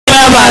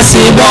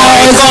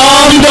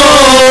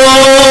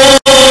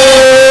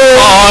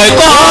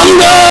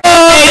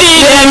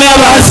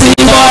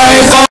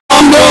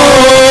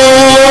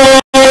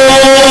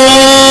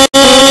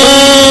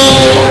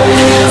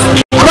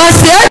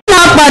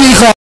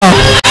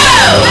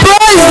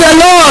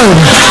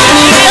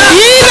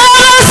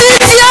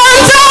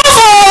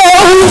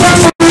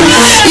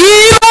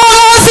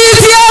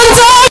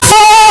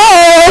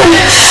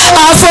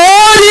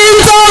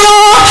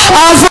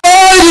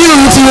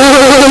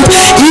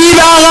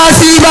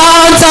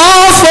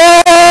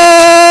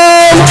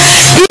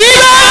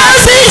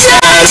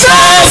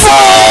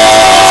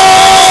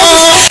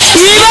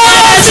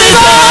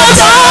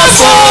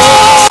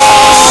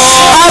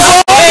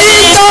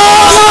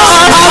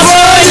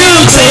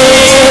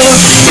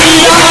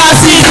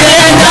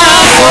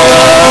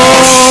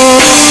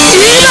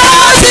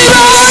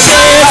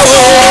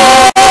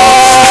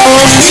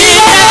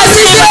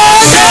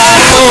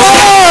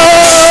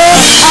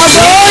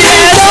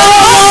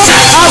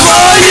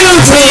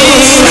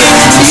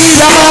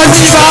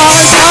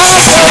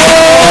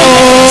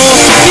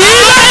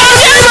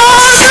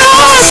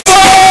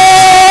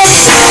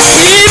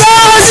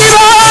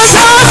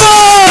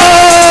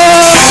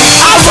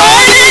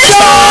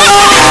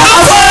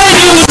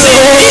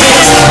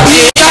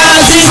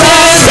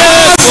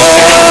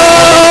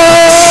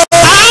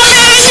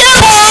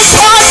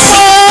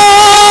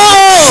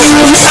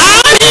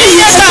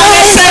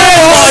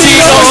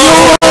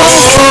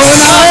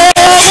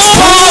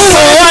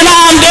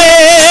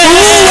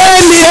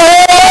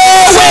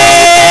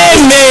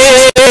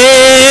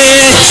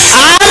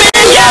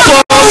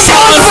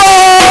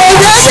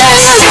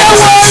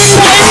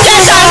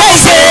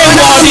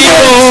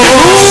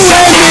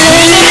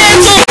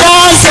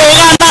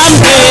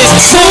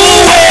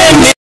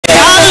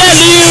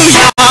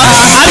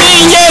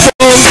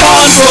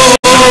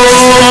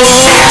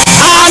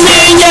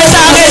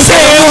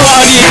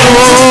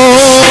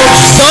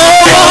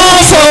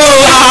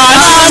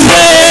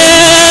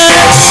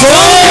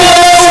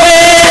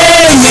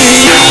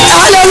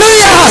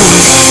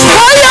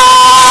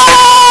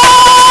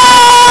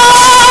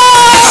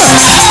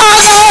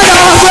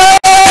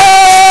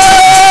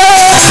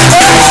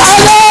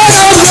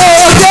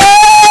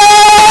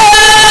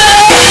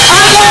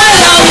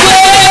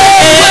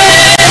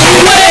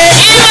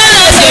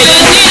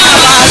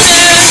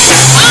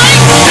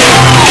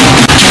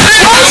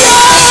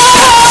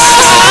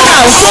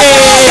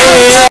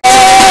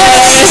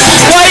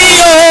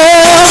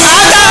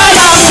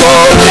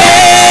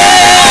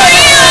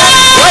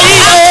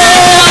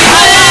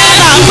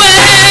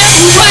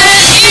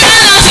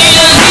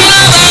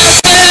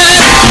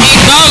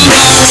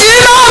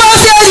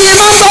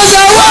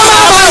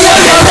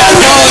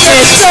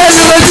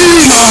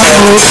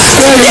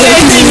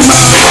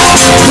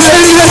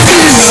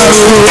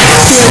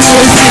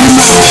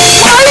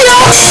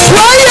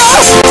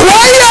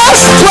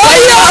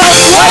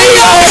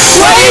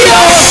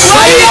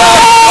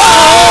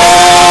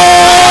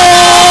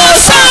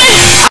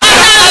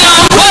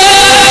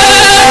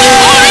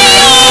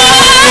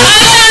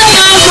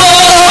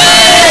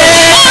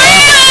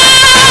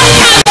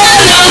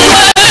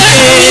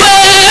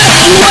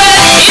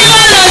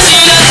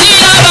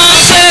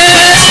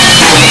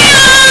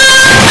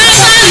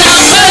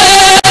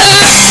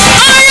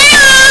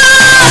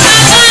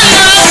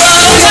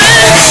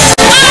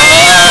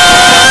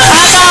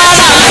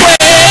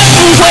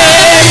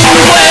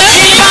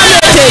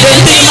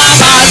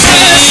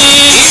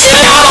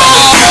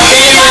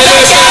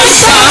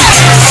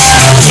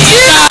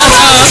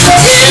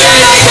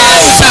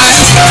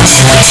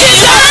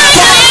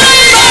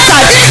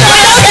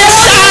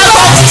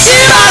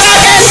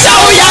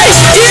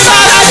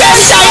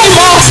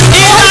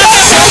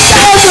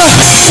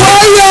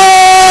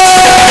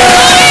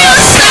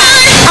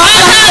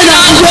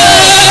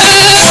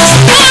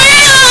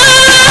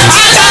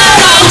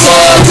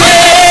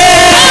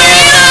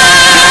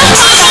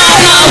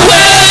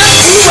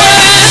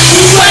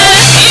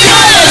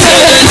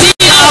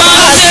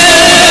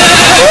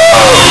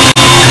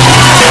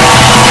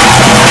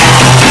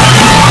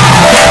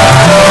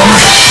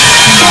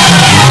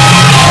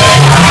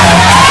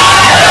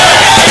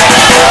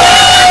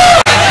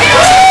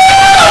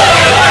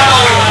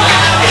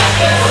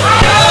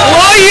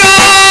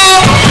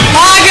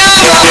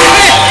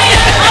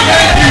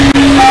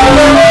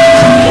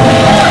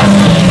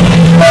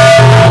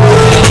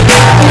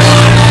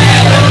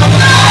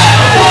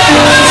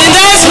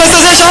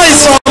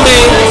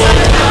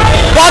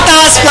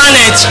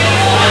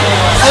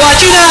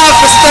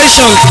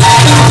presentation.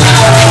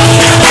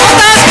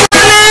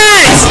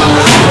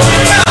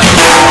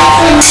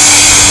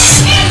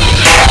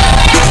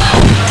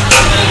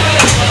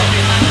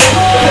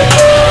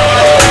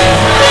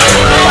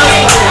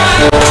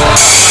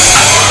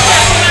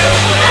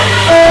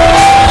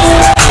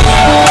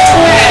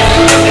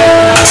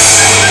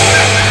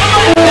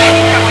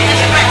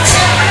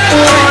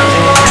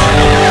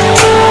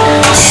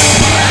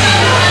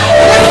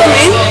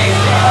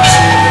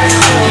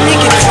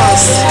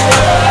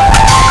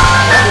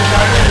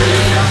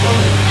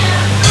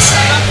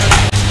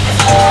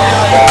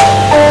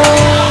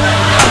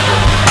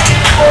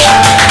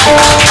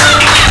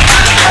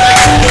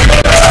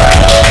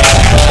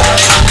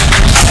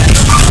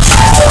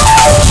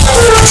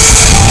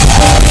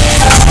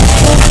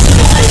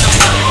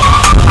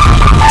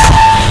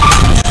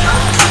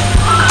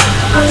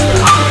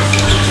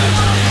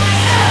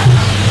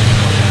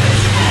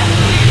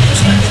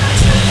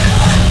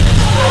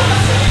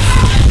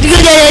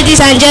 Ladies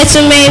and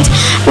gentlemen,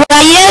 we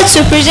are here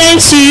to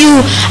present to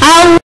you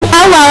how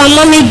our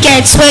mommy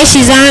gets when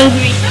she's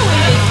angry.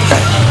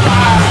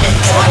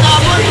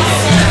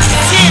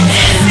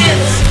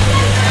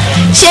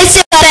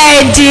 She's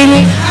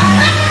already.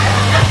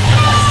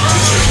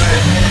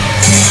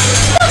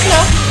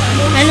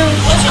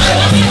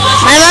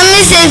 My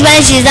mommy says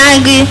when she's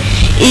angry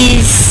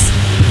is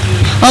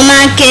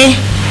Omake.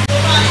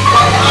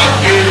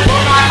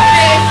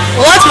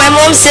 What my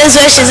mom says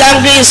when she's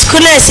angry is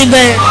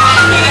Kunesibe.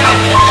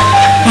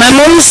 My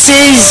mom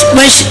says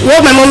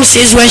what my mom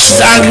says when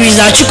she's angry is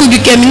that you could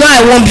become, you know,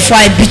 I won before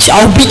I beat you,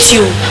 I'll beat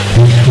you.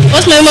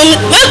 What my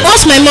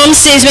mom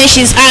says when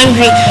she's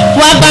angry,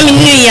 what my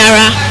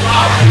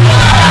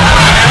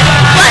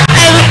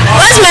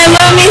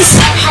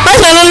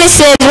mommy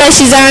says when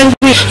she's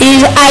angry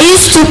is, are you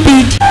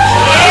stupid?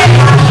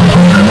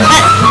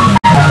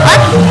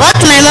 What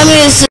my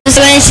mommy says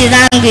when she's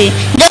angry,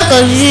 don't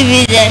confuse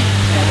me there.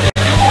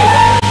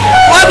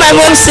 What my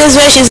mom says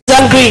when she's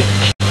angry,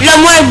 what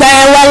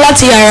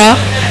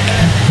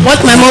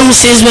my mom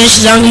says when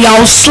she's angry,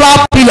 I'll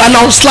slap you and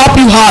I'll slap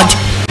you hard.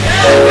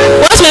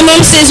 What my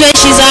mom says when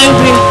she's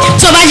angry,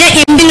 so and we're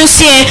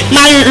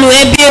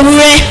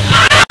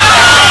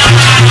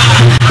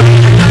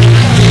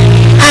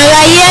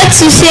here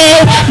to say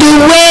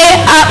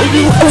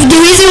the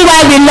reason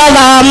why we love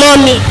our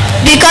mommy,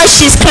 because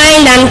she's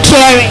kind and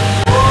caring.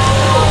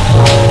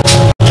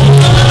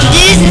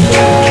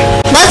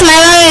 What my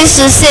mom used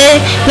to say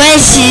when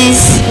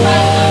she's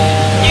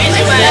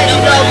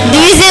the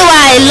reason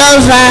why I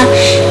love her,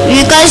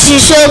 because she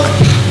showed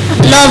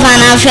love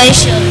and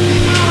affection.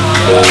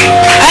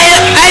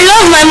 I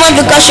love my mom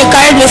because she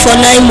carried me for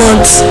 9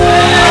 months.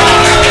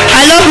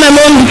 I love my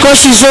mom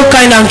because she's so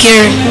kind and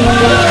caring.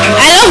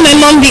 I love my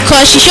mom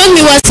because she showed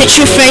me what a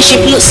true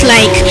friendship looks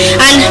like,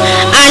 and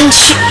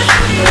she.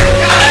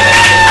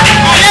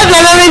 I love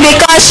my mommy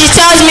because she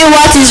tells me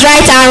what is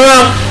right and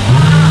wrong.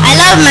 I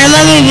love my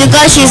mommy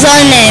because she's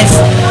honest.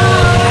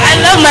 I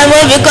love my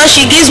mom because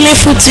she gives me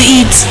food to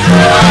eat.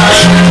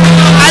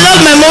 I love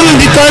my mom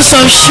because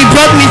she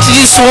brought me to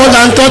this world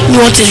and taught me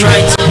what is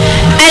right.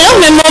 I love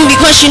my mom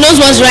because she knows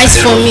what's right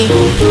for me.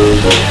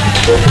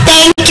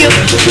 Thank you.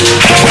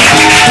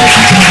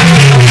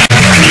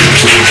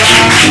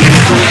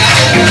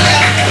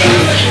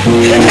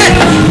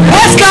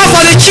 Let's go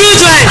for the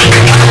children.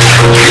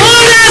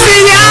 Mothers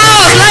in the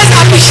house, let's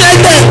appreciate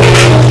them.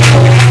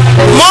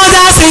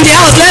 Mothers in the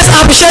house, let's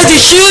appreciate the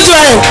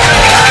children.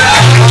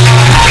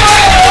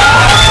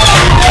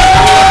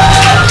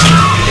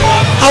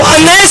 Our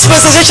next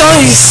presentation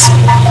is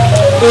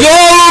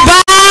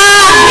Yoruba.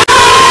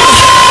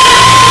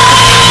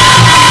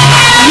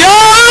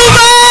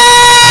 Yoruba.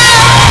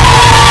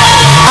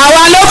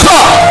 Our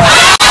local.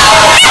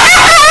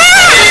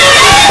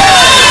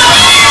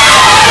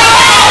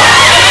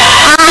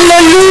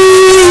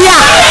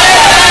 Hallelujah.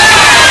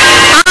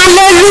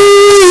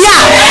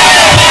 Hallelujah.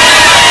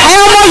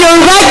 Ọmọ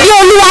Yorùbá gbé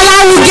Olúwa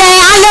lárugẹ.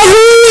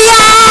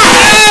 Hallelujah.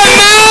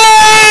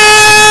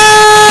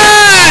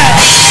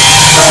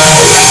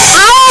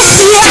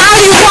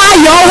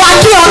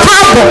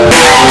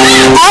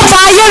 Ọba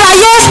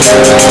ayérayé,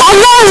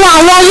 ọlọ́run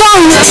àwọn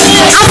ọlọ́run,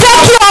 a fẹ́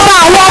kí ọba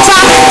àwọn ọba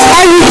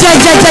ẹrù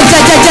ẹkùn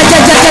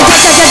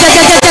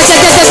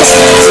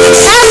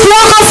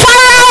ọmọ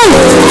Fáráò,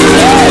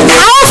 a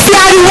ó fi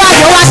ariwo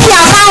ayọ̀ wa kí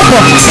a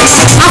káàbọ̀,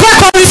 a fẹ́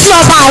kọrin sí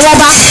ọba àwọn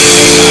ọba.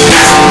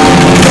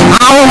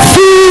 A ó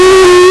fi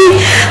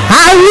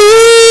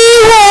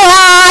ariwo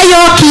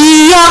ayọ̀ kí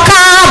ọ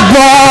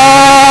káàbọ̀.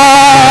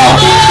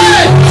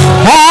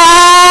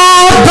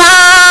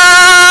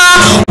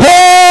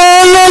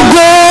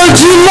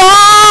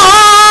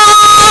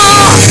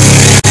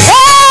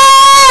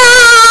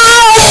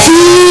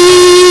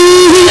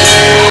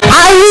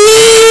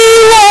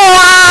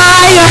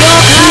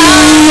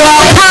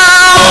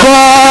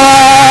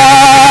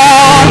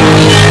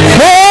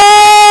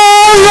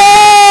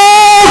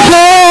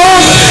 Go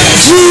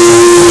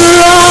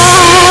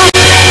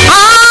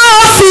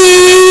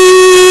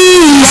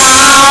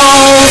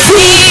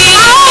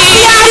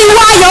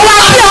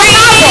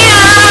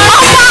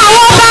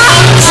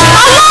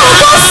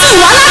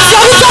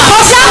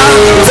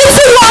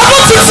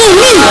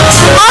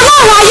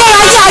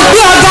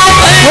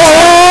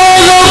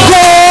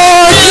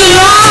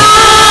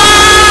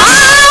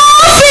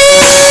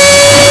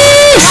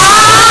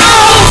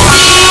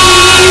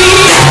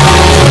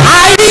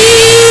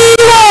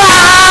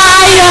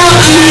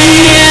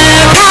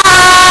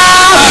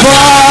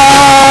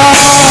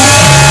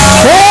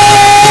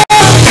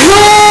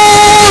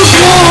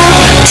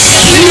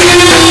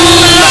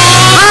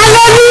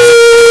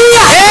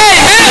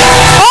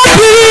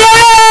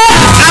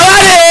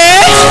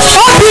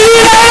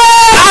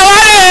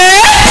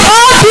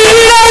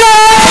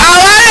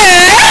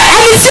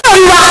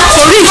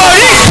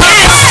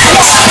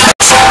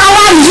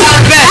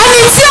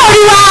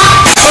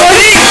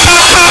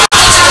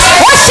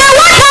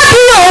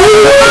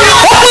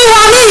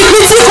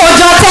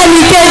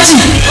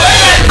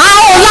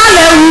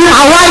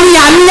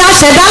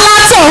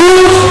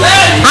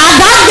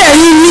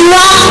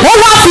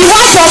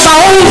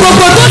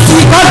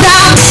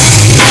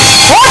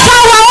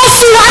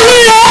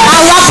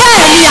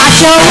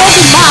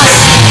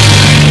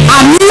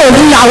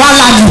àwa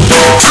lànà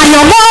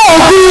àyànmọ́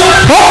ògùn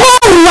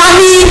ògbóhùn wa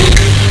ni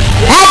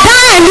ẹ̀dá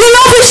ẹ̀mí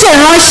ló fi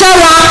ṣèránṣẹ́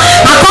wa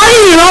àkọ́rí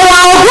ìran wa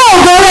ogún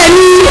ògo rẹ̀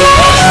ni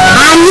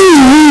a ní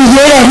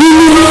ìwé rẹ̀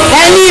nínú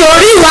ẹni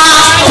orí wa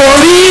kò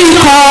rí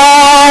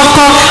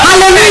kankan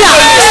hallelujah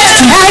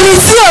ẹni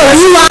tí ò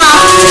rí wa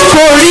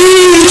kò rí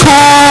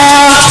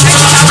kan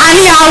a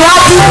ní àwa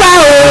dúpẹ́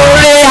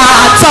oore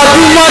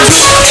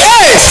àtọdúnmọ́dún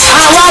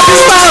àwa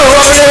dúpẹ́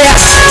oore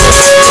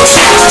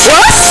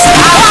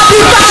àwa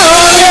dúpẹ́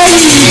oore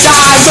ìgbà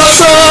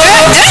gbogbo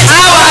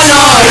àwa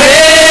náà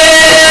rèé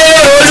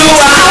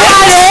olúwa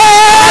àwa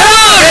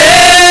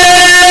rèé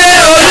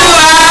olúwa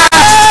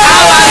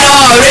àwa náà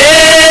rèé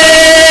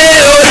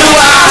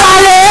olúwa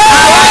àwa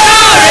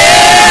rèé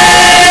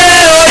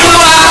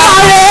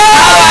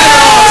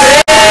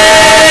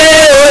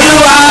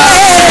olúwa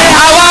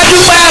àwa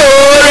dúpẹ́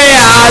oore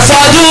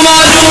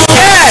àtọdúnmọ́dún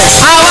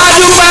àwa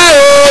dúpẹ́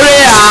oore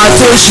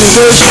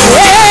àtòṣùlóṣù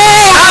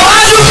àwa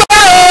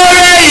dúpẹ́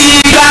oore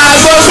ìgbà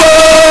gbogbo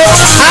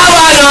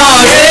àwa náà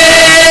rèé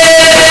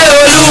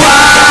olúwa.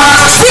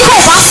 tí kò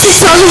bá sí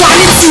ti olúwa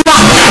ní tiwa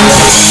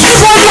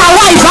níbo ni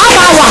àwa ìbá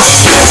máa wà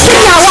kí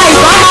ni àwa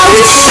ìbá máa wí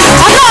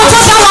ọlọ́run tó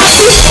dá wa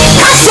sí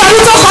láti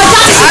ọdún tó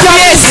kọjá títí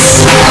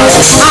di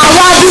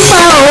àwa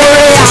dúpẹ́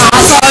oore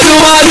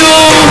àtọdúnmọ́dún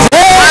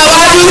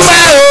àwa dúpẹ́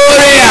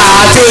oore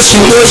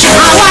àtòṣùlóṣù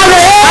àwa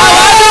rèé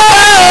àwa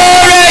dúpẹ́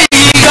oore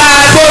ìgbà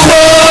gbogbo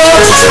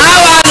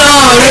àwa náà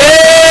rèé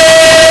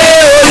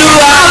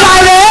olúwa àwa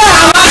rèé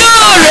àwa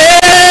náà rèé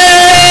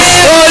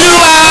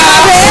olúwa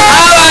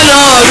àwa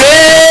náà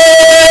rèé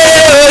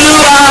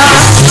olúwa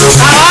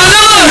àwa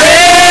náà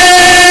rèé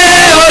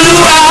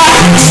olúwa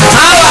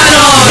àwa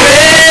náà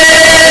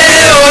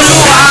rèé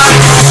olúwa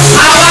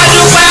àwa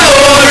dúpẹ́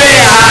oore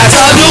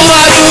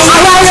àtọdúnmọ́dún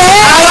àwa rèé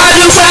àwa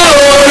dúpẹ́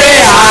oore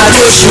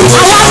àtòṣù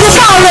àwa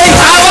dúpẹ́ oore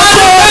àwa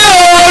dúpẹ́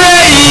oore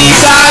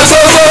ìgbà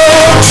gbogbo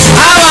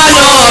àwa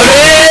náà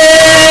rèé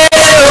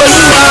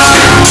olúwa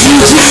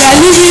ìjìnlẹ̀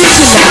nínú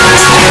ìjìnlẹ̀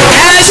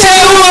ẹ ṣe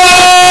wo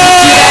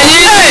ìjìnlẹ̀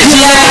nínú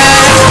ìjìnlẹ̀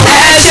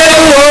ẹ ṣe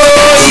wo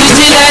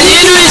ìjìnlẹ̀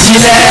nínú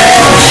ìjìnlẹ̀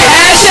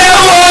ẹ ṣe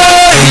wo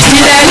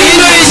ìjìnlẹ̀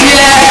nínú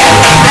ìjìnlẹ̀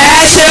ẹ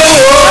ṣe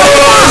wo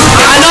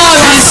àná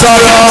mi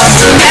sọ̀rọ̀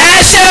ẹ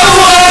ṣe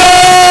wo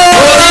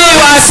orí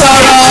wa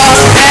sọ̀rọ̀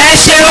ẹ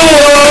ṣe wo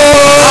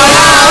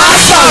ọ̀la wa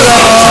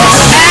sọ̀rọ̀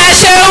ẹ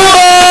ṣe wo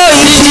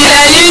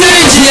ìjìnlẹ̀ nínú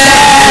ìjìnlẹ̀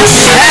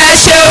ẹ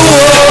ṣe wo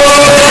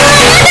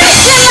ẹ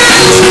ṣe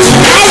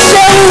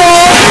wo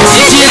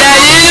ìjìnlẹ̀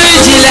nínú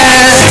ìjìnlẹ̀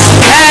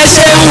ẹ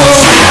ṣe wo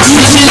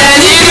ìjìnlẹ̀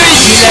nínú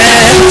ìjìnlẹ̀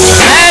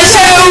ẹ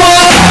ṣe wo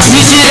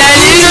ìjìnlẹ̀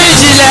nínú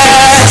ìjìnlẹ̀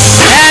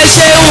ẹ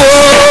ṣe wo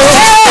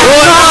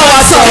ọ̀la wa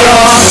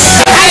sọ̀rọ̀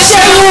ẹ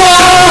ṣe wo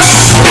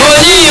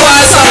orí wa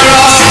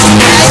sọ̀rọ̀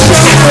ẹ ṣe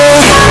wo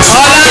ọ̀la wa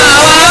sọ̀rọ̀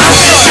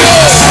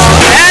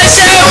ẹ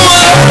ṣe wo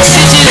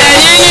ìjìnlẹ̀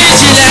nínú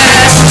ìjìnlẹ̀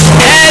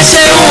ẹ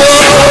ṣe wo.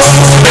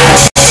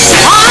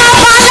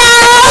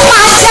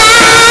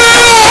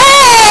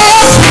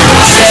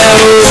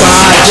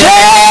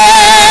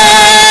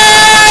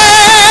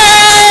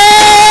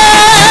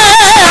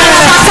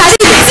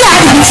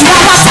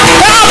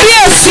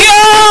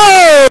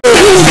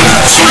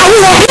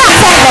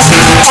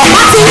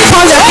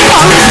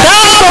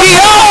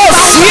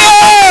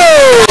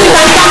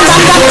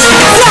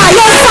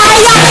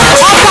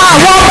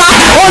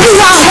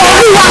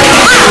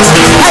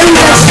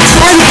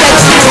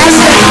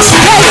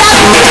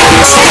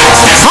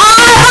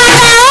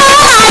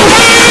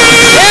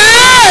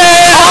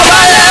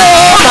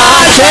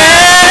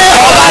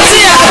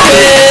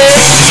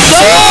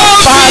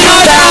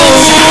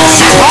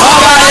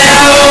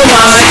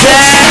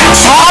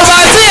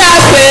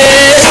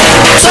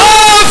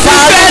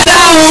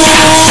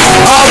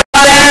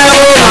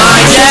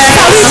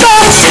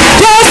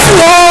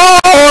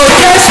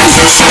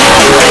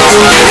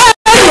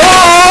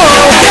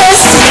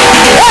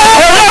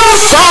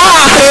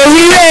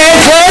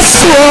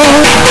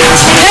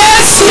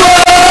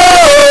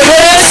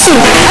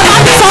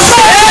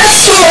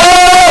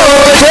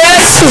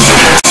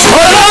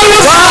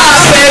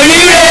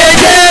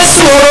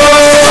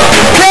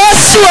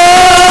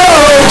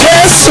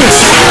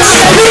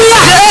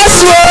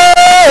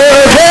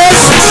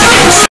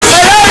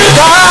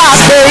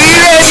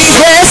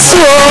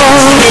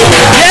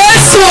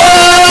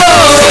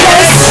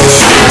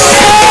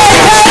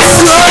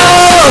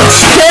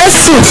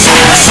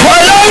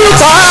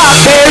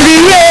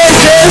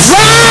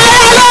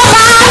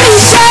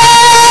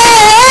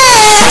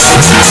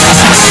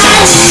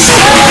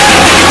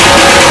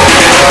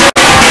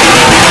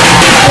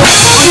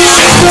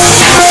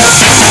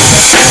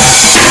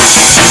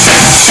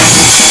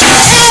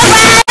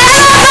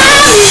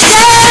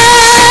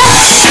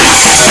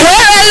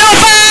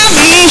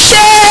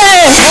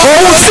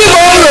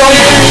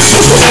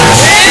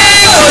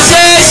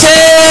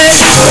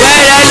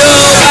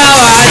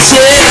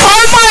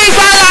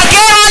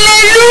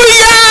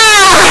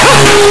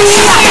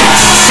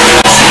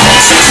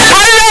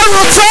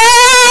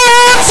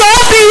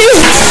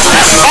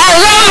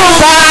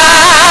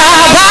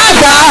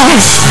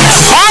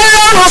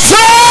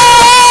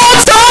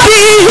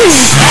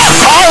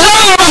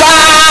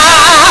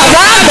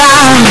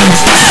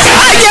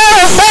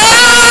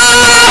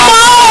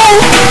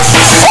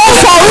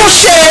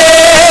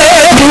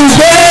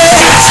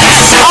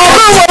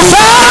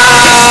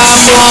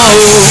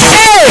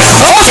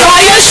 ó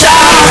fàyè ṣá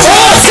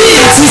ó sì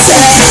ti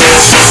sẹ́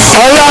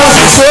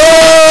ọlọ́run tó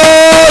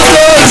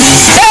tóbi.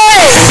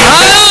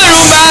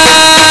 Ọlọ́run bá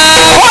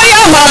ó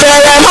yá máa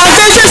bẹ̀rẹ̀ máa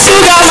gbé ṣe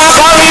ṣúgà máa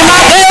kọrin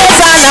máa gbé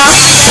tànà.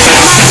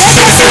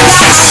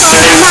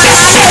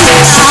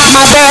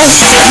 Máa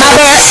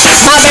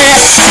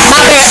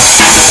bẹ̀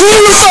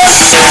kúrú tó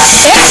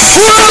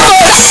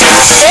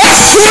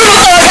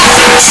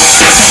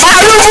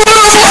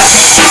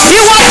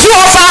níwájú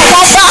ọba àwọn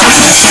ọba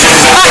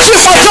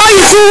àṣìfọ̀jọ́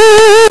ikú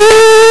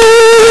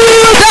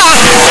dà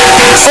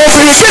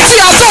òfìrí títí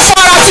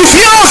àtọ́fara ti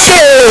fi òkè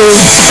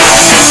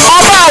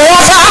ọba àwọn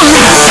ọba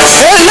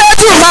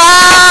Elédùmarè.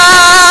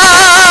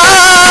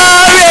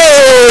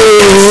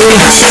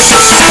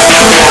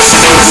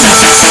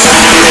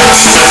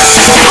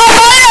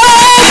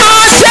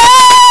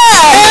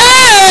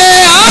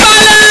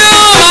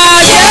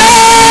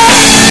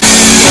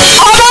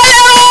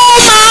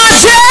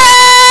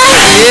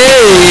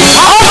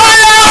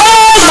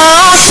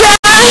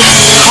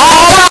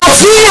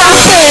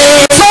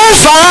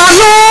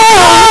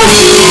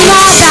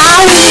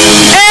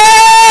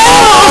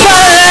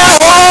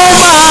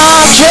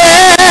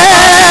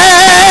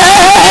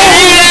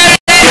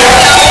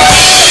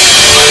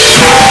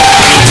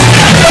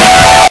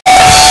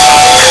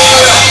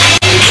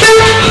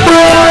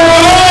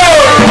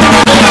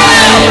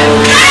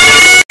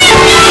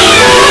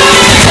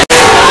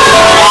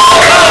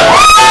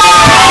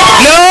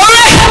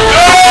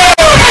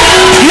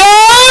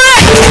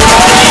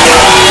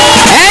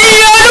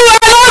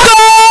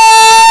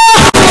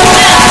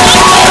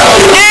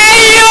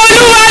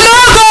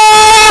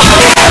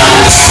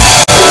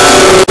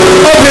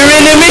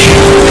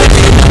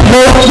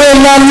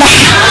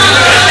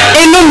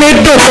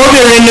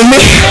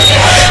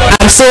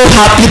 I'm so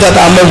happy that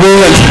I'm a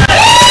woman.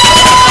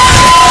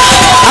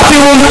 Happy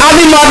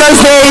Mother's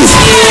Day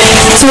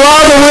to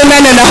all the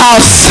women in the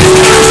house.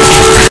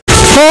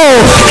 Oh,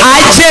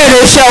 I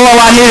jẹ́rìí iṣẹ́ ọwọ́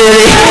wa ní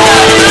rere.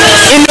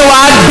 Inú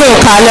wa dùn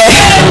kálẹ̀.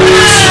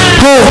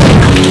 Oh,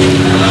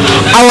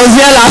 I was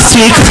there last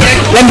week.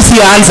 Let me see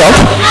your hands up.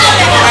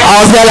 I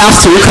was there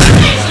last week.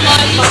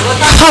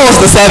 How was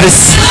the service?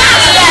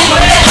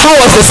 How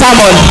was the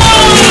sermon?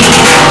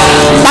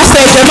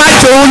 Pastor Ejema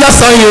Jowu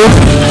lọ́sàn-án yìí.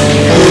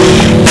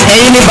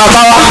 Ẹ̀yin ni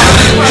bàbá wa.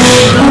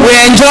 We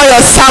enjoy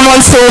your sermon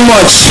so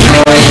much.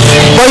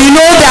 But you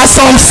know there are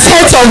some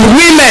set of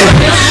women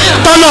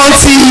turn on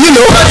to,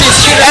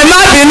 ẹ má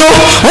bínú,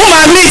 wọ́n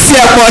máa mix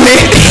ẹ̀ pọ̀ ni.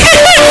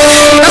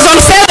 There are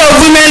some set of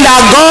women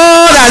that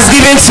God has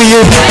given to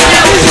you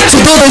to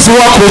do this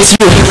work with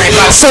you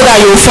so that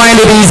you will find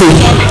it easy.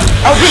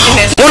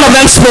 One of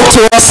them spoke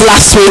to us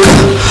last week.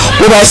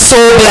 We were so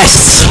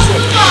blessed.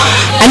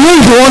 I know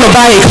if you want to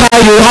buy a car,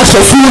 you have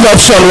your full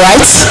option,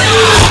 right?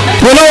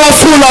 We know what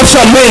full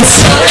option means.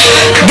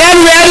 Get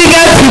ready,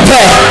 get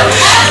prepared.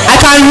 I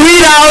can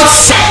read out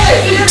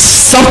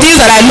some things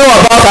that I know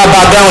about her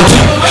background.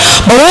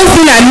 But one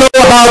thing I know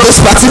about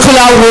this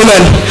particular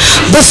woman,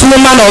 this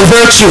woman of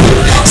virtue,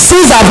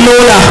 since I've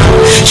known her,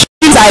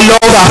 since I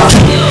love her,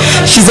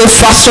 she's a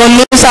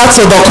fashionista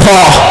to the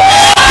core.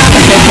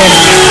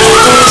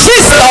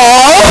 She's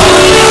tall,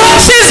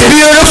 she's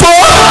beautiful,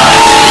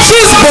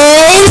 she's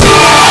bold.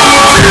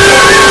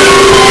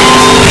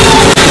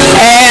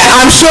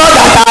 I'm sure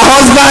that her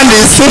husband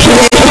is sitting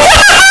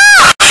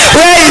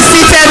where he's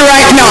seated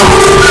right now.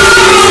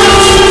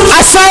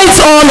 Aside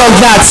all of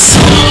that,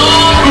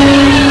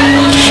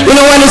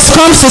 when it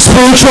comes to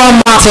spiritual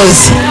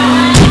matters,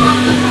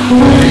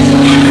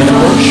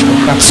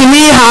 to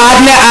me,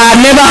 I had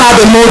never had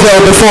a model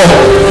before.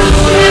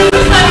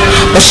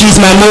 But she's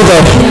my model.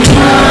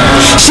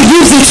 She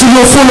gives it to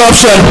you full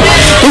option.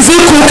 Is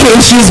it cooking?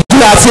 She's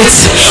good at it.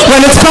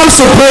 When it comes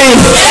to praying,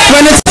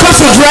 when it comes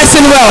to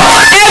dressing well,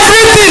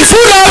 everything,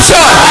 full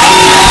option.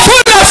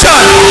 Full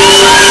option.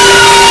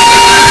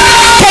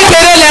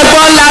 Kékeré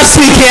lẹ́gbọ́n last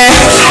week here.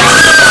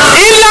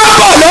 Ńlá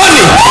pọ̀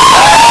lónìí.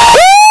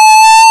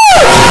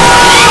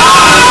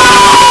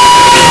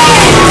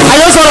 I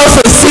just want us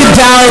to sit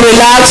down,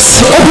 relax,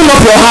 open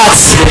up your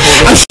hearts.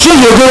 I'm sure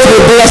you're going to be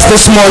blessed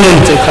this morning.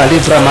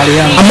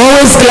 I'm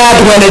always glad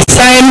when it's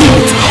time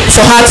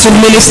for her to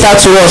minister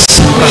to us.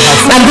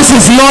 And this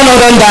is none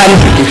other than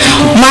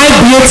my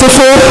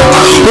beautiful,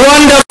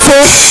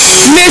 wonderful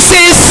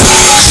Mrs.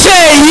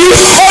 Seyi.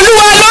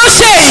 Oluwalo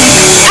Seyi.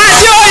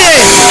 Adeoye.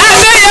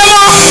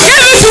 Adeyemo.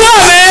 Give it to her,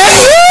 man.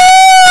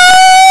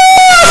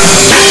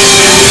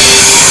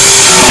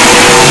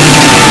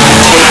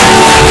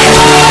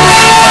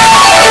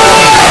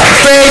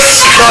 Praise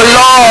the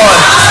Lord.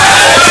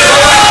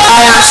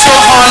 I am so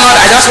honored.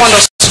 I just want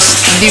us to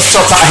lift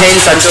up our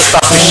hands and just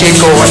appreciate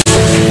God.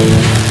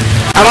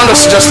 I want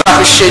us to just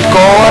appreciate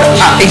God.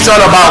 It's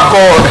all about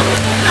God.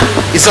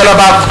 It's all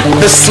about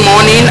this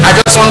morning. I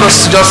just want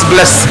us to just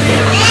bless.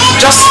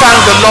 Just thank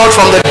the Lord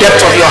from the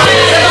depth of your heart.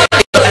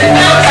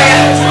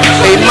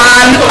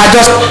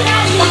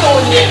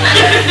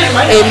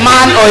 A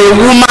man or a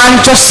woman,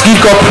 just give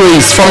God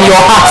praise from your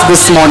heart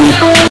this morning.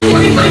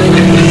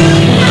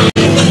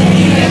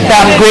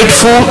 I'm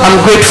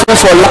grateful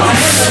for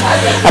life.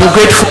 I'm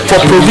grateful for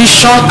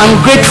provision. I'm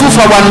grateful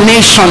for our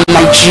nation,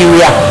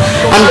 Nigeria.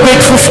 I'm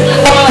grateful for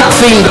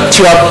everything that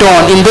you have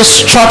done in this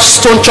church,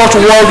 Stone Church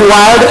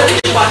Worldwide,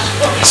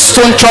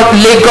 Stone Church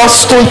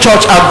Lagos, Stone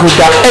Church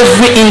Abuja.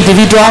 Every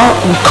individual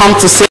will come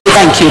to say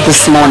thank you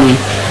this morning.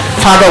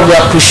 Father, we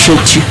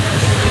appreciate you.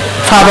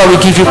 Father,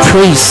 we give you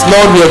praise.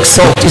 Lord, we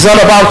exalt. It's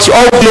all about you.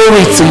 All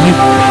glory to you.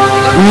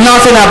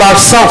 Nothing about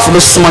self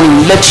this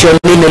morning. Let your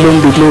name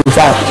alone be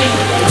glorified.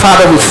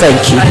 Father, we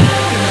thank you.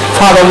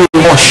 Father, we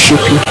worship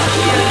you.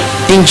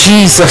 In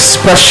Jesus'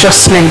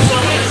 precious name.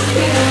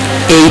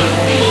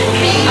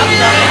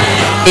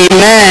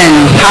 Amen.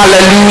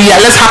 Hallelujah.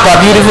 Let's have a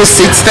beautiful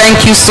seat.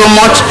 Thank you so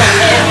much.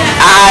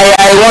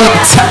 I want to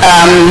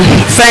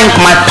thank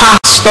my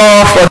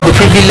pastor for the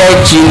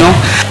privilege,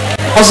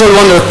 Also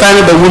want to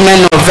thank the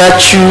women of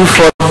virtue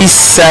for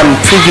this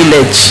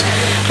privilege.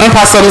 When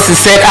Pastor Mrs.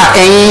 said,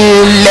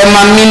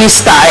 Lema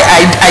minister,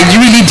 I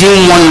really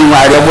didn't want to.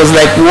 I was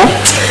like, whoa,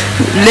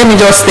 let me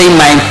just stay in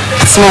my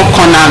small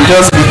corner and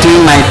just be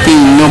doing my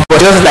thing, But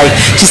just like,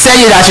 she said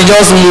that she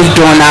just moved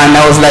on, and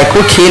I was like,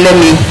 okay, let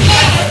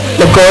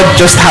God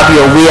just have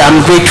your way.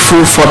 I'm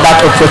grateful for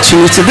that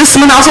opportunity. This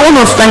morning, I also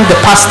want to thank the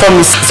Pastor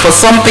Mrs. for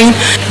something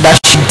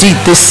that she did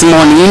this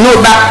morning.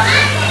 That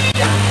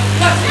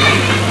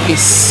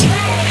is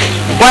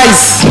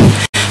wise.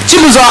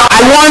 Chibuzo, I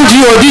warned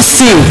you of this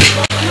thing.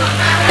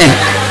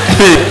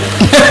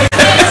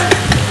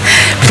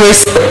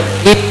 Praise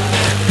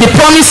the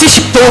promises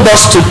she told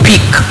us to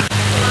pick.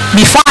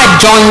 Before I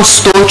joined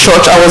Stone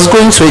Church, I was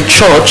going to a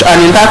church,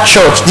 and in that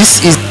church, this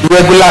is the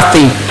regular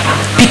thing,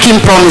 picking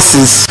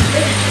promises.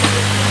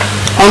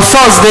 On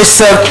Thursday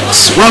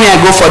service, when I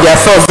go for their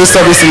Thursday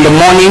service in the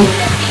morning,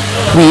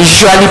 we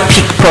usually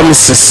pick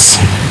promises.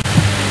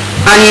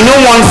 And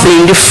one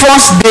thing, the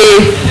first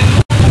day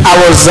I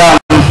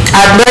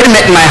had already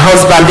met my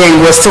husband,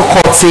 then we were still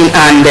courting,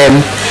 and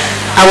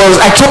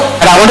I told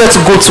that I wanted to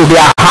go to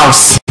their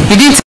house. He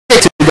didn't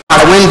say to me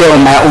that I went there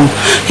on my own.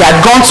 He had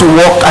gone to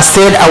work. I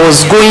said I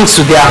was going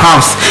to their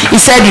house.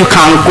 He said, you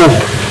can go.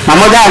 My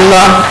mother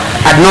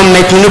had not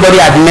met me.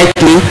 Nobody had met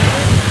me.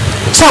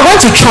 So I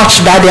went to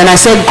church that day, and I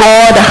said,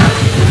 God,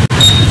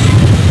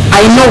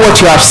 I know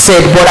what you have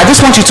said, but I just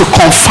want you to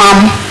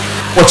confirm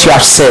what you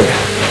have said.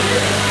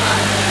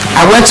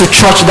 I went to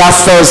church that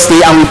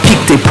Thursday, and we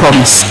picked a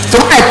promise. So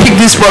when I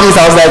picked this promise,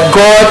 I was like,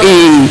 God,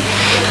 and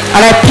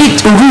I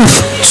picked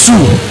Ruth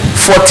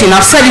 2:14.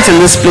 I've said it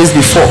in this place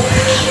before.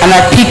 And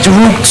I picked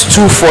Ruth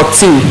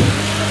 2:14.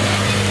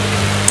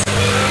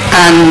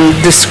 And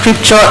the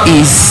scripture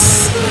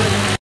is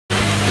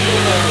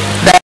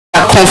that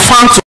I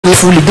confirmed to me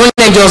fully. Don't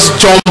let just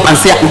jump and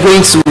say I'm going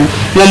to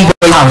one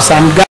boy's house.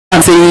 I'm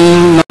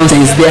saying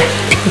nonsense there.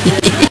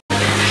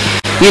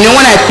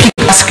 When I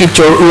picked that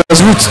scripture, it was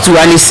Ruth 2,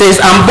 and it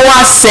says, and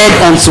Boaz said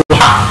unto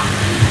her,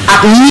 at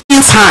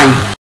mealtime,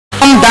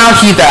 come down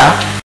hither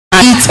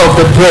and eat of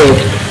the bread,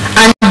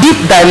 and dip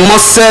thy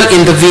morsel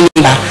in the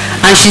vinegar.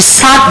 And she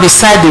sat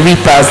beside the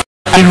reapers,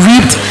 and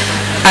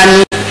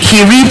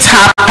he reaped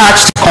her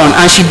parched corn,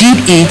 and she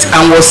did eat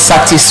and was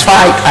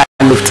satisfied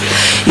and lived.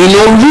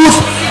 Ruth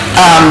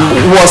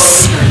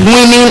was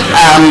winning,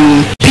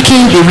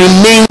 picking the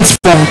remains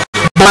from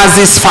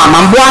Boaz's farm,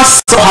 and Boaz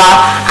saw her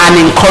and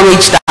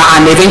encouraged her,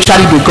 and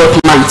eventually they got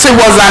married. So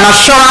it was an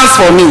assurance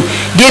for me,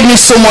 gave me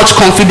so much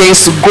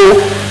confidence to go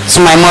to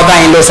my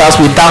mother-in-law's house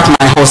without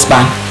my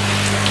husband.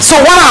 So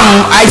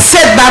I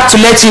said that to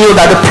let you know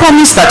that the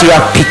promise that you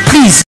have picked,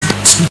 please,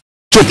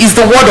 is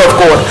the word of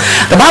God.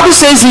 The Bible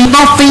says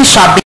nothing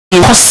shall be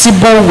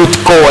impossible with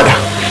God.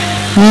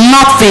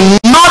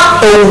 Nothing,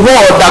 not a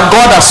word that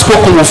God has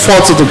spoken will fall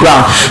to the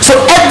ground. So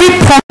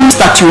every promise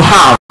that you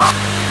have,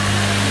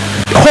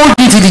 hold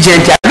it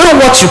diligently. I don't know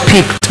what you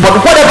picked,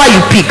 but whatever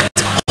you picked,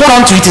 hold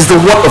on to it. Is the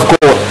word of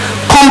God.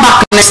 Come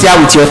back next year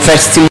with your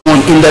testimony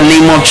in the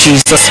name of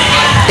Jesus.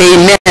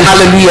 Amen.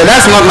 Hallelujah.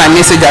 That's not my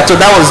message at all.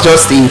 That was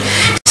just a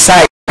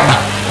side.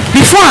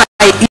 Before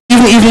I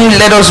even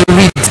let us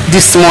read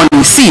this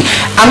morning, see,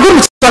 I'm going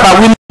to talk about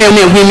women,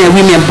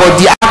 but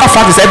the other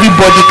fact is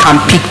everybody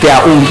can pick their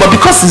own. But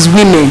because it's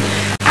women,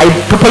 I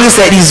purposely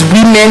said it's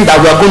women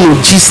that we are going to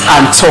gist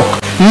and talk.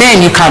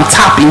 Men you can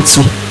tap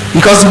into,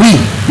 because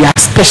we are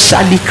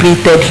specially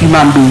created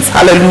human beings.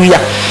 Hallelujah.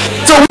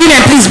 So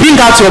women, please bring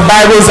out your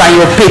Bibles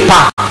and your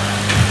paper.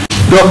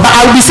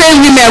 I'll be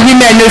saying women.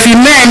 If you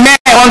men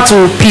want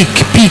to pick.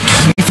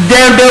 If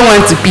they don't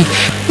want to pick,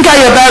 get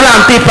your Bible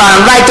and paper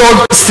and write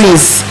all these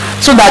things,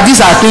 so that these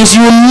are things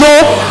you know.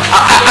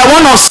 I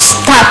want to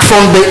start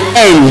from the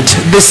end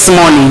this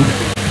morning.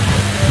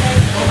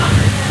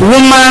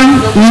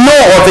 Woman,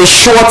 know of a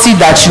surety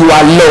that you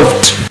are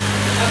loved.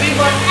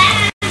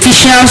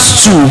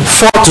 Ephesians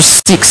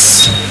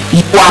 2:4-6.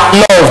 You are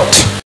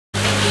loved.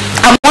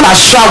 I want to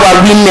assure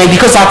our women,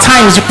 because at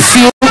times you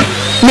feel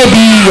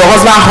maybe your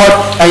husband hurt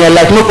and you're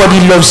like, nobody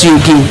loves you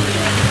again.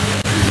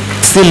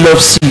 He still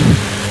loves you.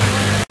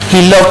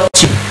 He loved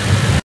you.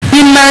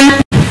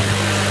 Woman,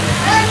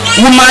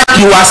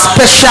 you are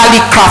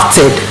specially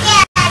crafted.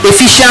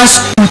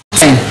 Ephesians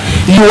 2:10.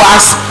 You are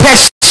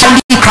specially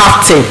specially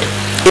crafted.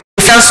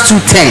 Ephesians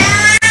 2:10.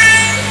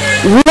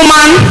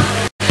 Woman,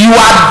 you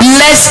are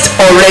blessed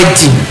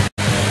already.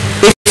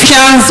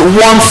 Ephesians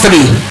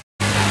 1:3.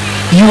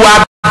 You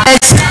are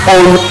blessed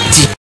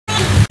already.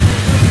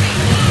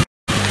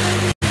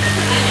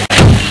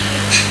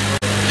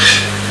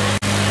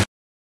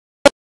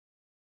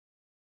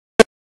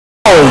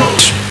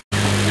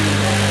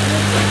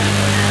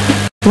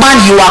 When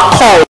you are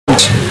called.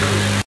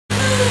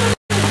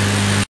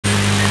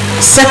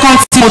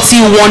 2 Timothy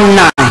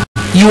 1:9.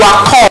 You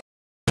are called.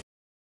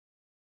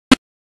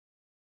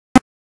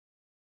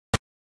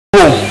 You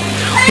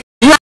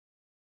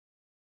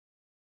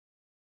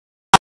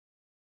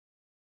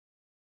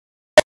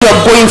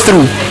are going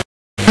through,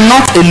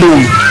 not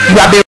alone. You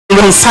have been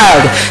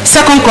reconciled.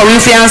 2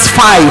 Corinthians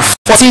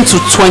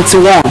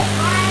 5:14-21.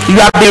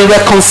 You have been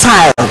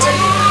reconciled.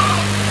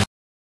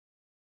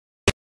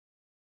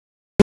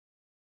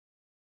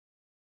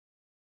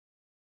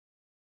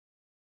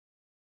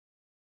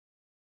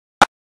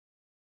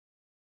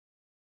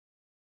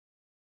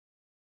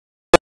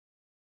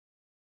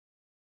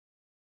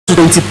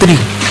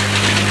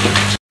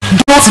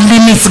 Don't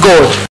limit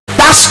God.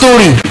 That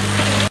story,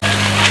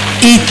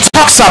 it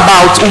talks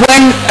about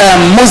when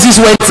Moses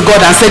went to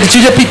God and said, the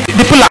children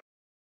people are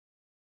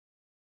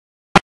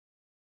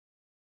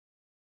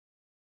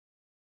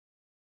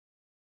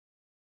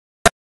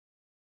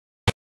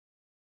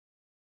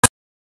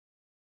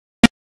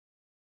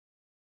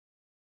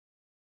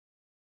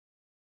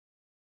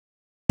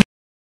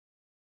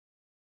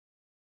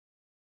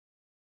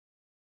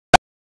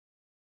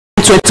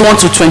 (21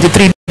 to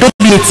 23). Don't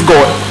limit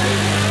God.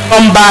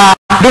 Number,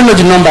 don't know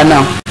the number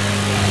now,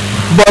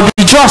 but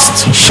the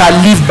just shall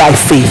live by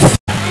faith.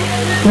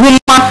 Woman,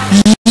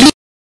 live.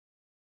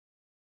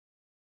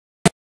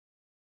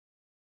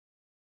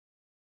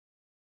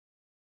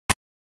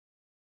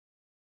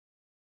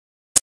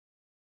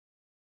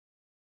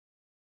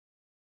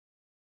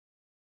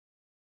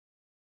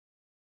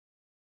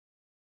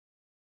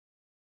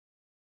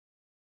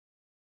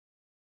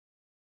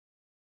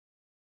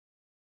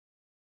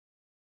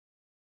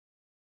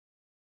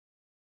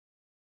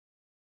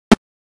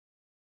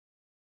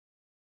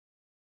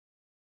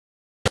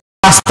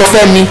 Pastor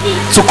Femi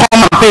to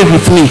come and pray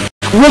with me.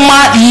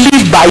 Woman,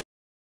 live by the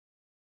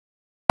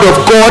word of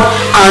God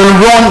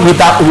and run with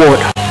that word.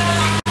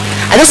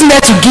 I just need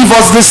to give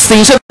us this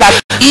thing so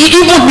that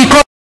even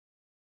because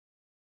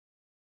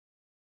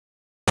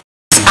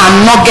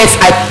and nuggets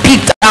I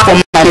picked up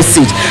from my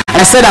message, and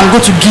I said I'm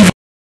going to give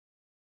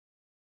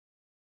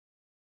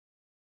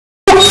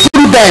you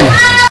through them.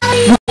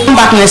 We'll come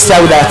back next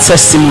year with our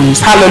testimonies.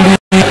 Hallelujah.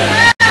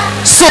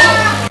 So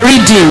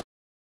reading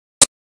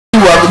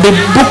the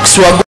books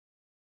were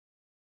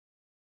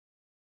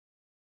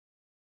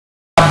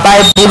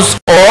Bibles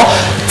or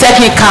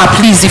technical,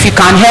 please, if you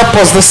can help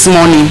us this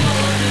morning.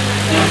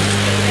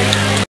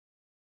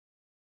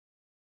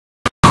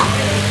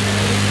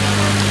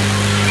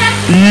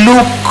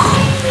 Luke,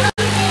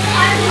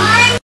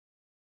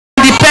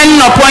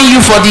 depending upon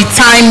you for the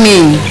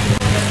timing.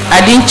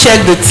 I didn't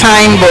check the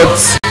time,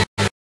 but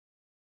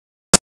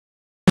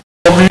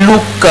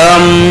Luke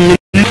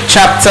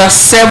chapter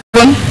 7.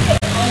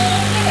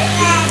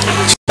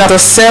 Chapter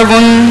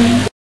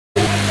 7.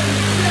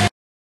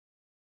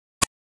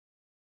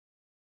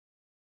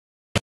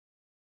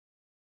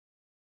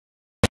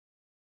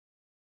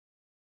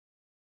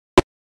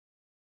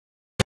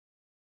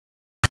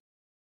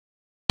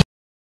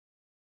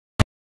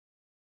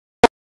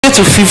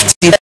 To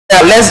 50.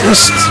 Let's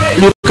just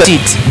look at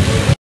it.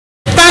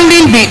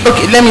 Standing be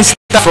okay. Let me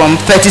start from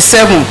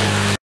 37.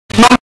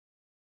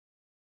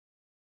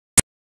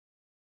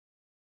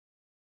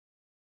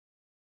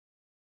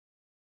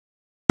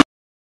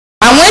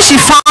 And when she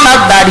found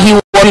out that he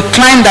was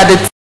reclined at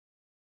the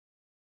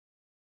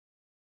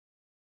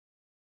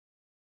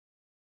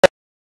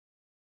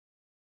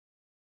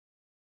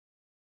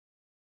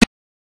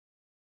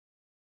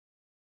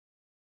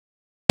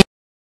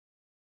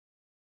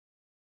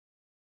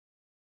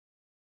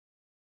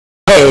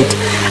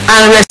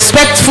and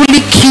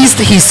respectfully kissed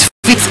his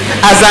feet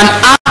as an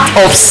act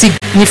of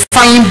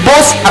signifying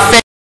both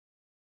affection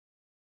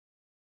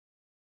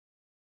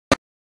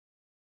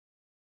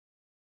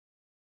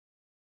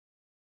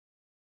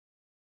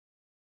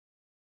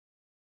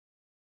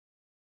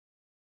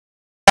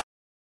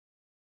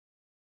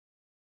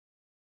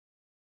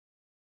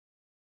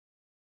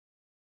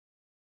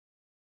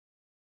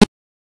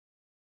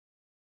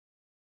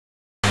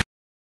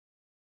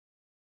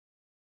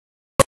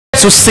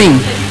to sing.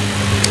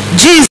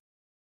 Jesus,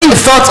 the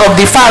thoughts of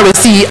the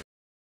Pharisee,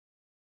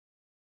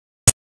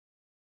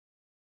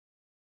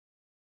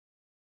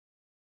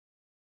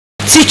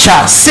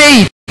 teacher,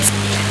 say it.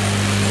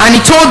 And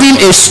he told him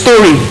a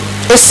story.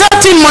 A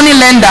certain money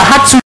lender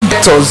had two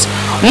debtors,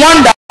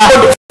 one that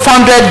owed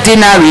 400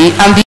 denarii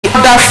and the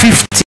other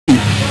 50.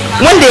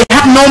 When they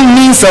had no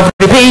means of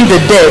repaying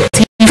the debt,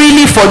 he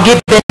freely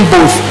forgave them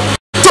both.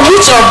 So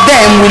which of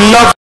them will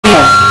love him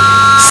more?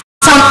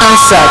 Son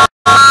answered,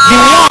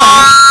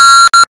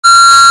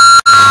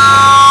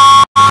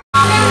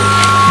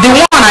 the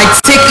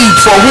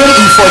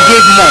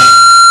forgave more.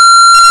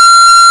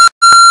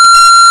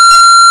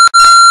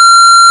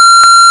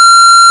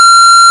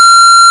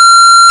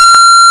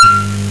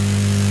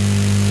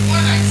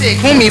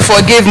 Whom he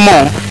forgave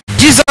more.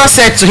 Jesus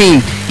said to him,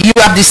 you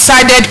have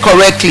decided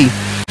correctly.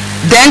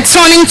 Then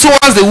turning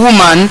towards the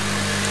woman,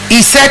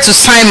 he said to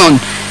Simon,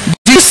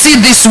 do you see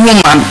this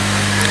woman?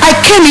 I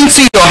came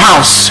into your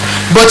house,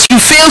 but you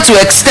failed to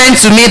extend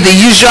to me the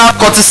usual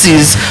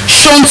courtesies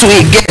shown to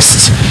a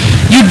guest.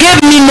 You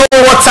gave me no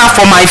water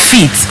for my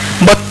feet,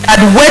 but had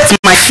wet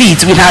my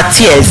feet with her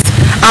tears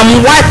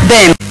and wiped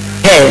them with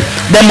her hair,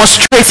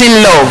 demonstrating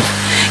love.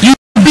 You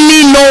gave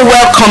me no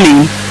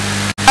welcoming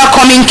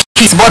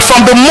kiss, but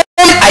from the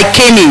moment I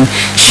came in,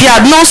 she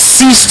had not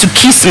ceased to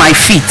kiss my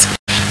feet.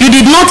 You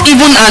did not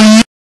even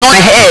anoint my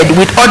head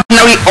with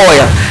ordinary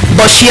oil,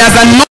 but she has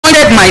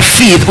anointed my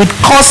feet with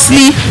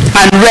costly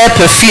and rare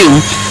perfume.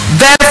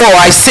 Therefore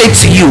I say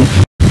to you,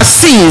 her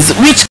sins,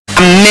 which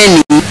are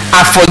many,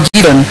 are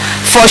forgiven,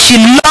 for she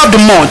loved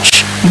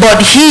much,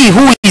 but he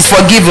who is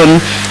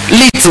forgiven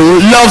little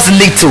loves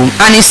little.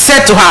 And he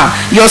said to her,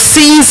 your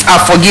sins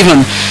are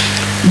forgiven.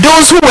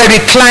 Those who were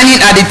reclining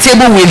at the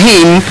table with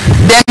him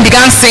then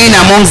began saying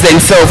amongst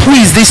themselves, who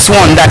is this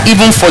one that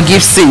even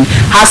forgives sin?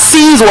 Her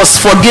sins was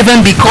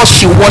forgiven because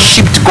she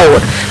worshipped God.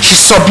 She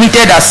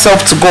submitted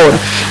herself to God.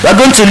 We are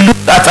going to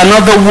look at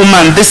another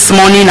woman this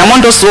morning. I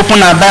want us to open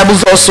our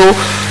Bibles also.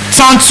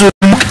 Turn to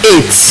Luke 8.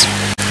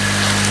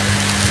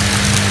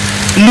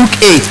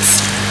 Luke 8.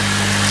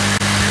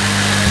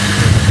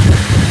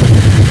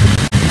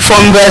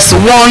 From verse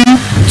 1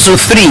 to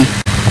 3.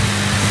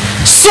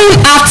 Soon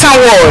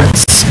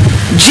afterwards,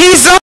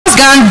 Jesus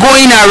began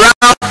going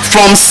around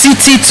from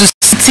city to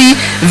city,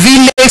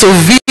 village to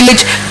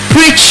village,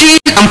 preaching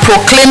and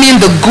proclaiming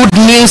the good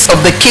news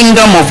of the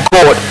kingdom of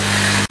God.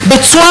 The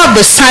 12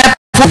 disciples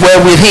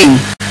were with him,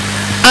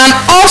 and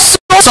also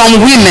some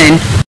women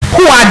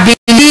who had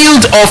been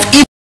healed of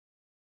it.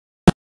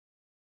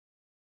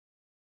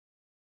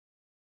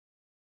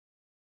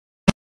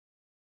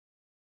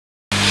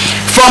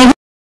 From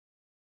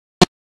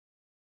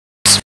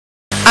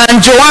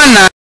and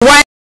Joanna,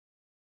 wife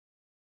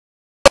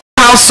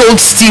household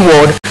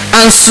steward,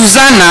 and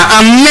Susanna,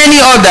 and many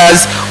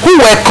others who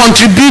were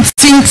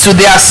contributing to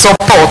their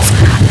support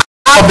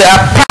out of their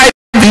private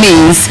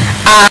means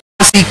as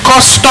the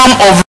custom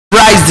of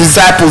Christ's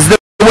disciples.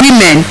 They were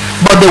women,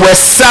 but they were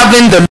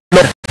serving the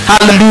Lord.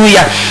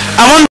 Hallelujah.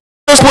 I want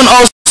to open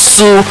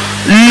also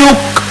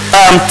Luke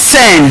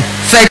 10,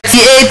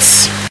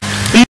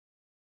 38.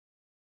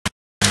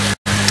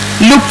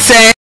 Luke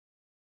 10.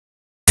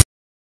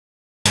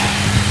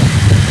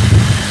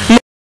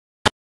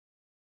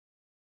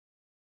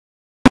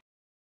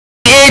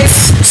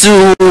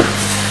 To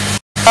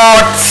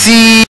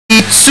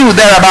 42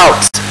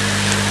 thereabouts.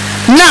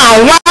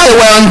 Now while they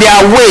were on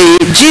their way,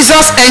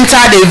 Jesus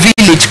entered a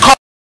village called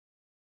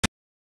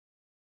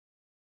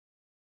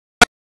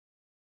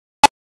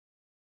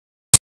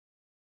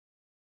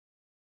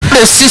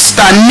a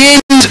sister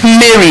named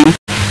Mary,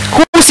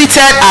 who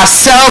seated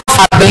herself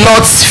at the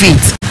Lord's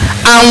feet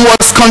and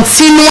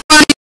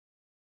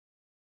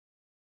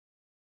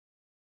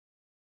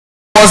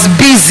was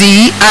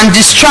busy and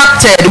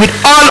distracted with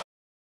all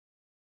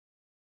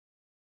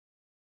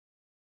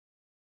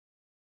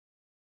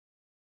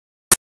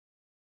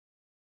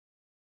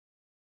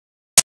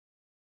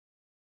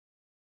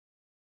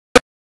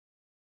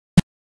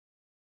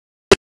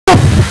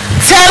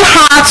tell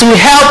her to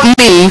help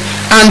me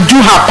and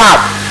do her part.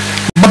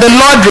 But the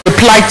Lord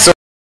replied to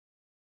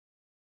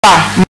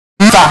her,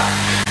 Martha,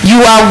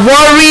 you are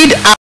worried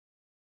and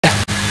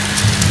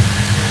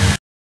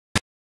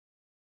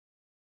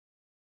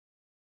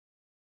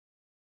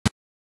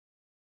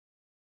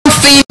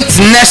things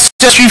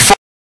necessary for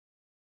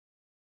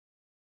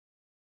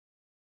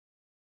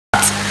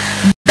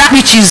that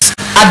which is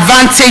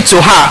advantage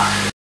to her.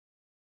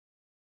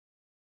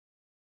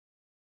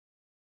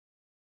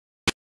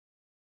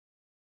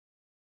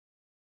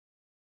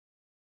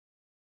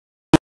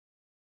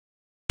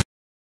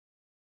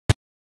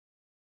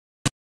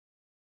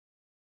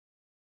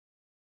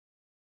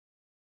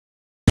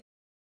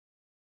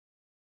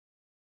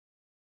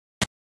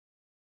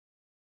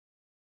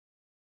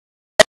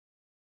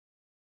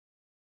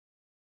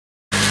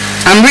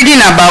 I'm reading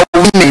about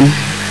women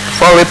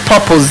for a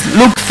purpose.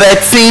 Luke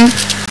 13,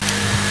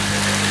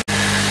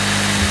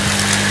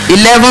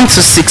 11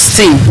 to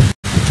 16.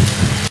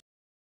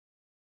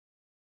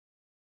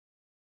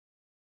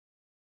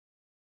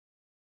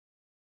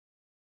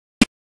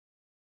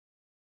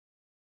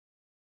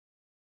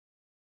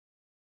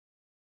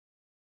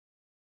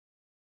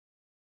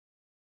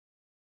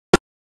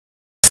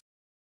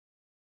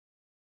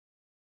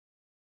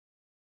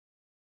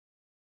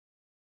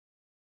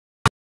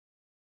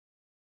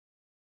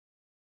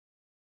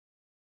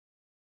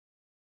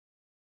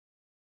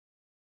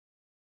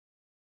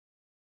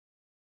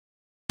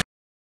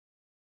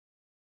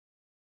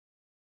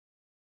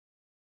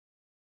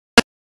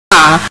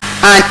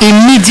 And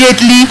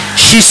immediately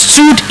she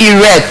stood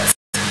erect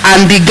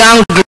and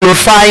began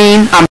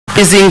glorifying and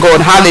praising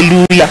God.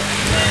 Hallelujah.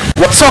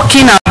 We're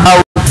talking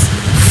about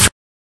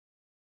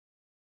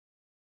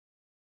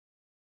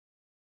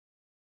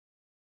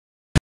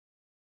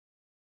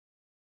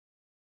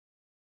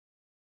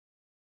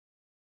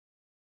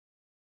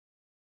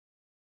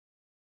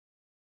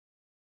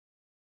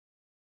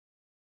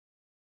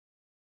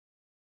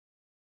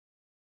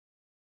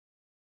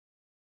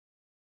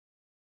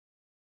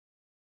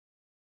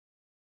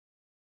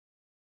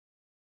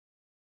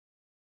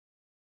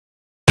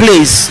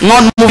place,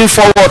 not moving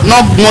forward,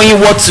 not knowing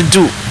what to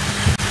do.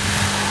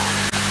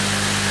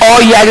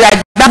 Or you're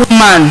like that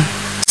man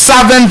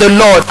serving the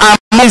Lord. I'm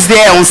always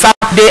there on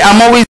Saturday.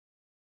 I'm always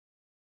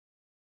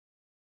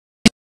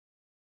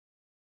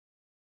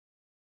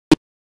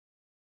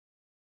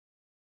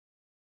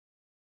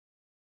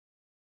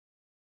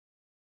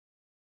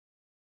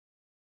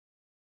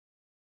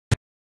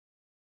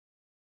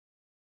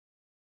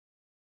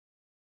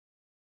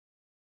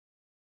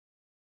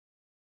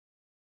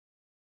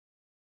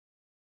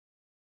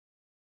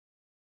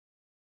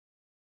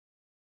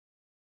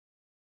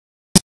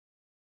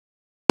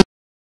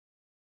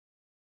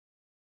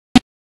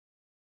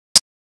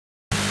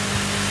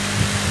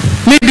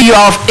maybe you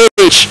are of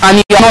age and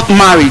you are not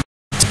married.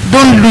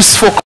 Don't lose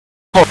focus.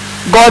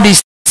 God is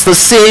the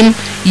same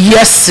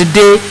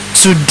yesterday,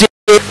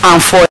 today,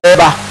 and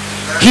forever.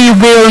 He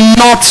will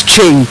not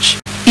change.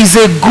 He's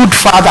a good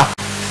father.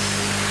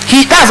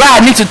 That's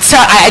why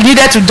I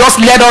needed to just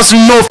let us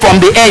know from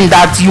the end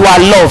that you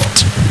are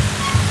loved.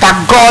 That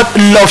God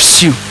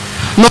loves you.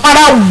 No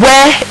matter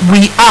where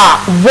we are,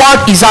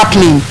 what is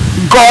happening,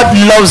 God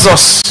loves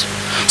us.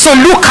 So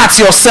look at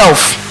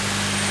yourself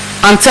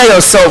and tell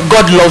yourself,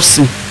 God loves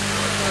me.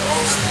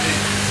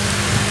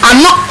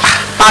 I'm not,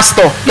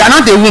 Pastor, you are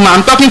not a woman.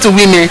 I'm talking to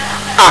women.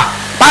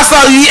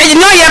 Pastor, you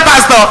know here,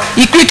 Pastor,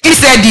 he quickly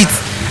said it.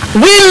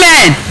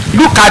 Women,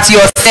 look at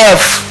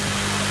yourself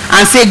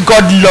and say,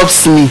 God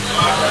loves me.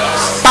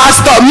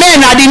 Pastor,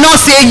 men, I did not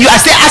say you.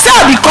 I said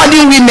I'll be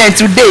calling women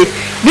today.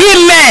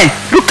 Women,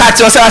 look at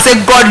yourself and say,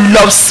 God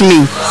loves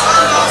me.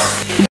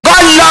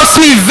 God loves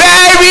me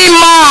very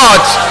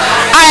much.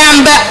 I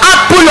am the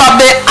apple of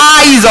the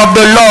eyes of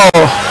the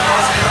Lord.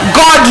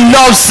 God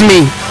loves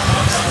me.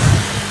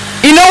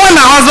 You know, when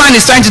my husband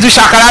is trying to do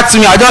shakara to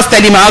me, I'll just tell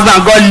him my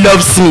husband, God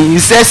loves me.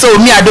 He says, so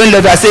me, I don't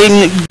love you. I say,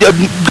 God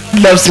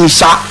loves me,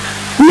 sha.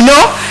 You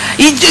know,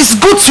 it's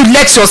good to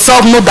let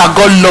yourself know that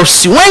God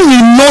loves you. When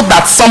you know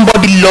that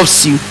somebody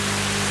loves you,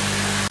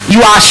 you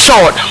are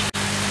assured.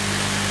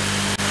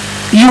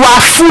 You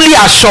are fully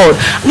assured.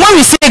 When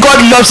we say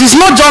God loves you, it's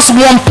not just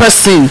one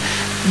person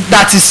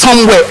that is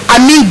somewhere. I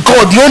mean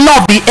God, the owner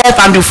of the earth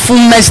and the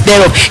fullness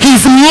thereof. He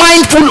is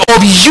mindful of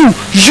you,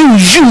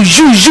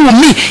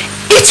 me.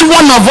 Each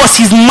one of us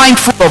is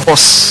mindful of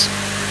us.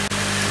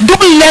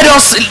 Don't let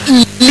us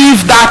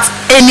leave that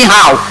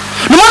anyhow.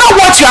 No matter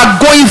what you are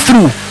going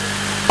through,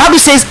 Bible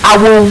says, I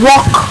will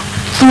walk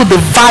through the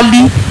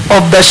valley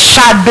of the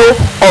shadow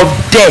of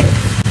death,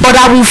 but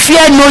I will fear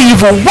no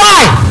evil.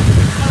 Why?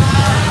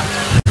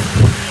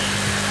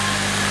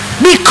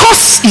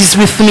 Because he's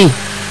with me.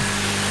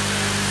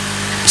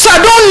 So I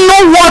don't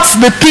know what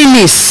the thing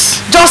is.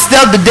 Just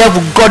tell the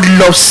devil, God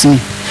loves me.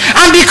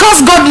 And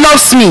because God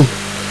loves me,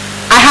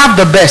 I have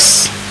the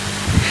best.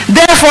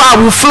 Therefore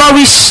I will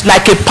flourish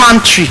like a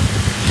palm tree,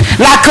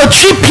 like a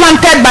tree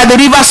planted by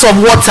the rivers of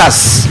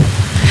waters.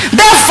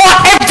 Therefore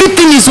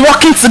everything is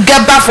working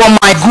together for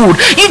my good.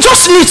 You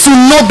just need to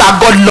know that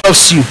God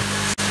loves you.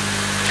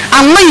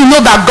 And when you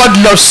know that God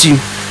loves you,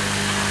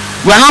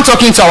 we are not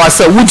talking to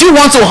ourselves. Would you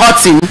want to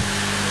hurt him?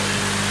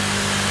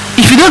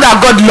 If you know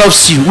that God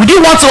loves you, would you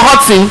want to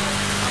hurt him?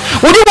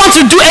 Would you want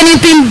to do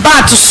anything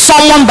bad to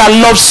someone that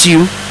loves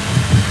you?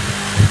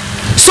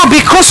 So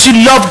because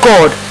you love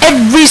God,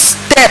 every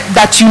step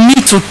that you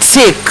need to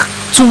take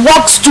to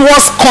walk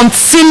towards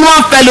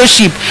continual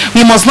fellowship,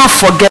 we must not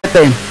forget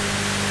them.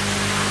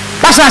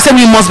 That's why I said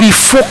we must be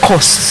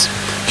focused.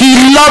 He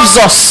loves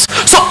us.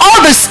 So all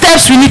the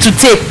steps we need to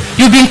take,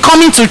 you've been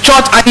coming to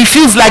church and it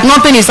feels like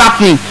nothing is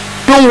happening.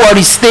 Don't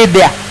worry, stay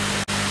there.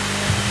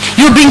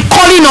 You've been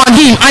calling on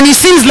him and it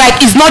seems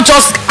like it's not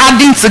just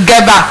adding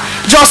together.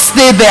 Just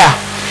stay there.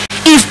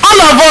 If all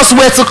of us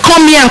were to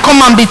come here and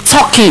come and be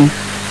talking,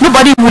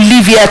 nobody will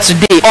live here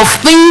today of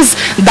things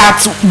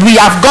that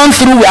we have gone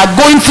through, we are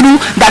going through,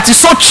 that is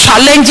so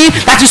challenging,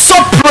 that is so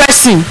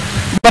pressing.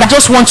 But I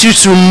just want you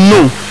to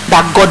know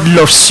that God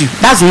loves you.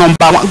 That's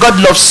number one. God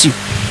loves you.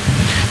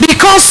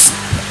 Because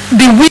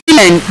the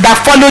women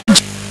that followed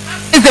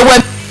Jesus, they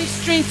were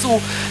ministering to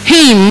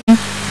him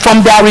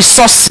from their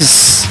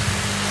resources.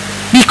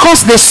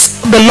 Because they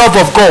saw the love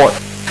of God.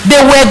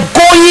 They were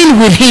going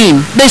with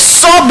him. They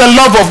saw the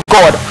love of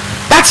God.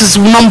 That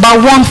is number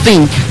one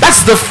thing.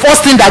 That's the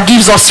first thing that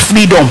gives us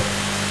freedom.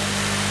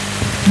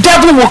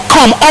 Devil will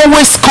come,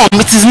 always come.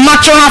 It is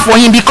natural for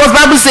him because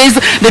Bible says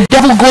the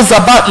devil goes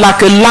about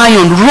like a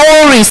lion,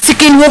 roaring,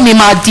 seeking whom he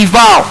might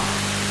devour.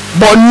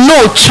 But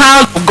no,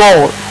 child of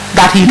God,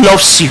 that he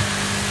loves you.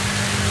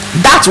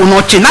 That will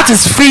not change. That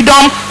is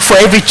freedom for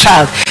every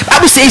child.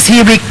 Bible says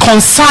he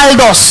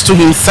reconciled us to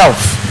himself.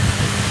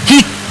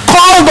 He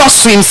called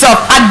us to himself,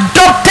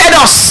 adopted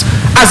us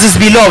as his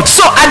beloved.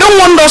 So I don't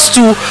want us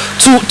to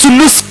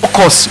lose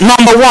focus.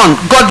 Number one,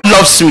 God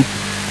loves me.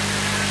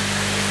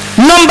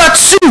 Number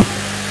two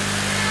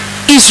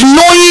is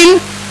knowing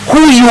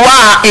who you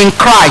are in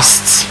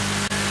Christ.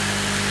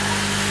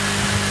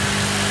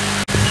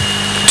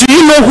 Do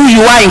you know who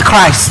you are in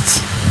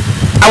Christ?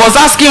 I was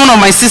asking one of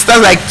my sisters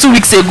like 2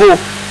 weeks ago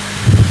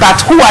that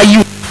who are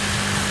you?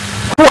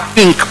 Who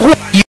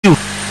are you?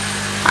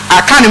 I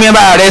can't remember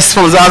her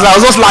response. I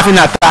was just laughing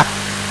at her.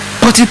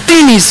 But the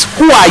thing is,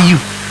 who are you?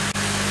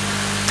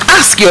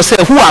 Ask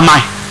yourself, who am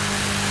I?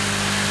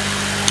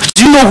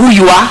 Do you know who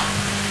you are?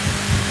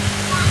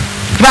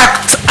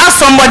 But ask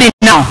somebody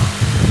now.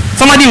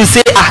 Somebody will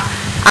say,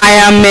 I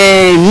am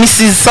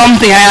Mrs.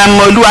 something, I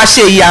am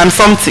Seyi, I am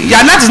something.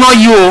 Yeah, that is not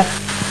you.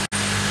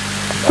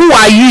 Who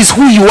are you is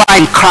who you are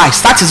in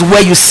Christ. That is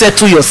where you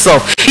settle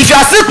yourself. If you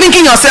are still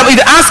thinking yourself,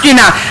 if you ask you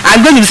now,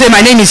 I'm going to say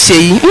my name is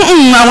Seyi.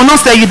 I will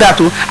not tell you that.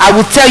 I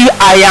will tell you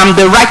I am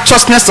the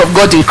righteousness of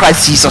God in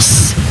Christ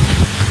Jesus.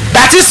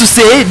 That is to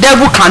say,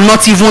 devil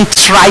cannot even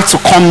try to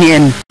come near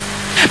me.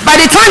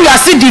 By the time you are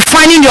still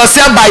defining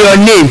yourself by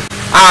your name,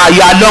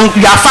 you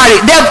are far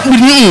with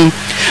me.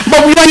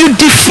 But when you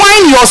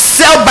define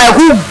yourself by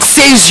who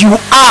says you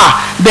are,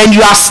 then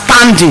you are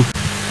standing.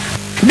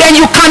 Then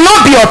you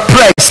cannot be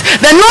oppressed.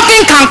 Then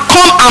nothing can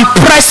come and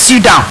press you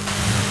down.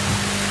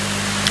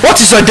 What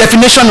is your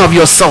definition of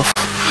yourself?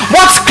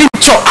 What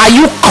scripture are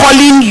you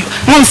calling you?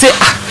 One say,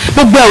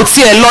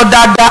 Lord,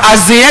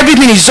 as in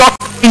everything is just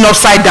going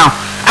upside down.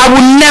 I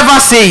will never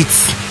say it.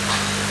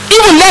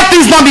 Even let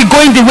things not be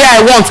going the way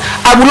I want,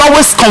 I will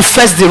always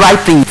confess the right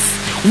things.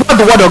 What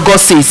the word of God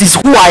says is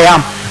who I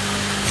am.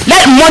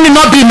 Let money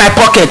not be in my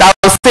pocket. I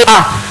will say,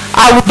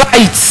 I will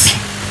buy it.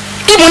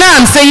 Even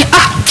now I'm saying,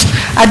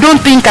 I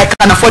don't think I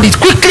can afford it.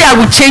 Quickly I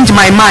will change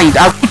my mind.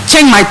 I will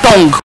change my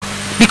tongue.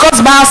 Because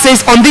Bible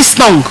says on this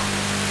tongue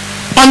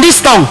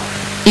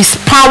is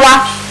power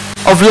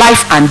of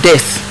life and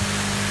death.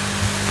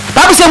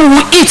 Bible says we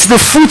will eat the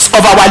fruits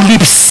of our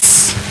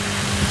lips.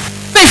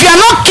 So if you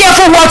are not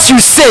careful what you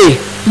say,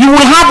 you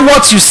will have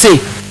what you say.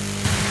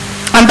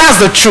 And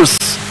that's the truth.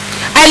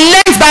 I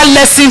learned that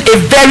lesson a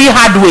very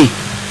hard way.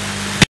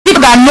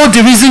 People that know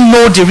the reason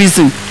know the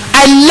reason.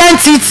 I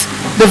learned it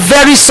the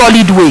very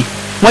solid way.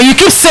 When you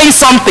keep saying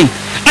something,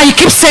 and you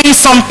keep saying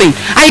something,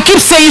 and you keep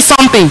saying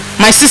something,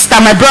 my sister,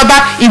 my brother,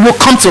 it will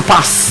come to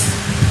pass.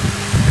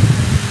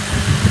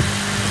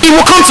 It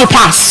will come to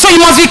pass. So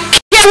you must be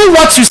careful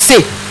what you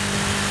say.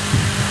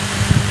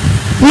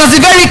 You must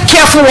be very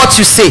careful what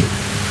you say.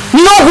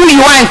 Know who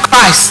you are in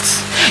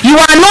Christ. You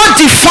are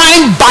not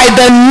defined by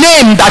the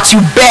name that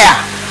you bear.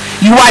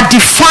 You are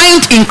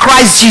defined in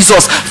Christ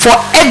Jesus for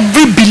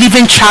every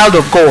believing child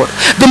of God.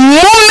 The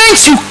moment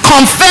you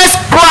confess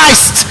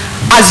Christ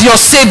as your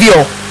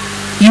Savior,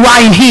 you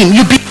are in him.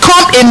 You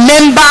become a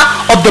member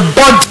of the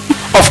body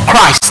of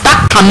Christ.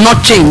 That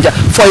cannot change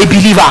for a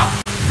believer,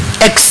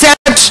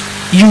 except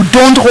you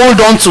don't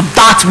hold on to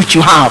that which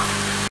you have.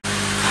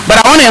 But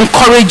I want to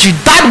encourage you,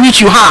 that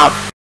which you have,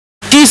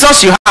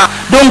 Jesus you have,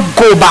 don't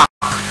go back.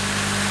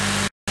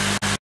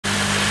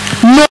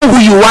 Know who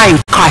you are in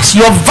Christ.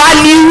 Your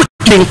value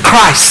in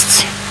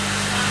Christ.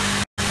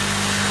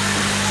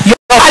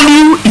 Your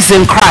value is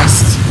in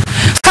Christ.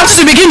 Start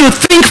to begin to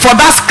think for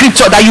that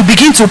scripture that you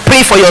begin to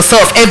pray for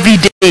yourself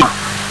every day.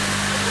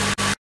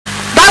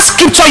 That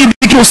scripture you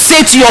begin to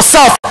say to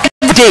yourself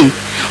every day,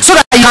 so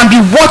that you can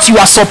be what you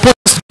are supposed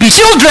to be.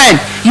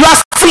 Children, you are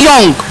still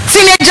young.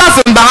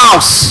 Teenagers in the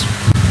house,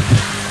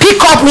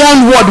 pick up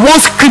one word,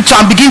 one scripture,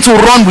 and begin to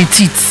run with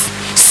it.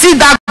 See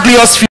that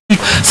glorious feeling.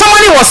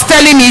 Somebody was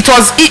telling me, it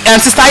was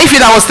Sister Ife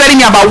that was telling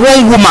me about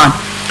one woman.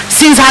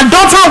 Since her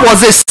daughter was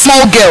a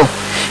small girl,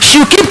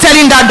 she would keep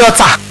telling that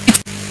daughter,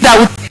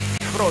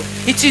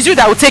 it is you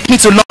that will take me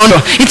to London.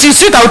 It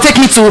is you that will take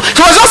me to...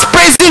 She was just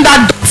praising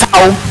that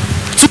daughter.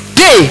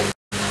 Today,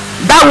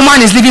 that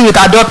woman is living with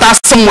her daughter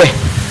somewhere.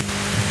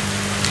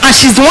 And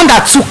she's the one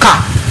that took her.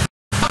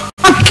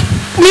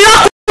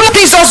 Miracle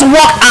things just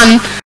work, and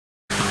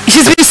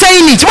she's been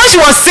saying it. When she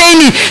was saying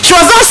it, she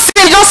was not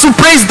saying it just to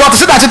praise daughter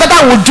so that your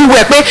daughter will do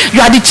well.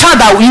 You are the child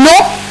that you know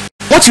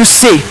what you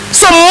say.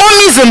 So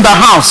mommy's in the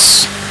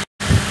house.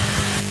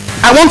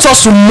 I want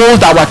us to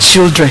mold our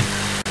children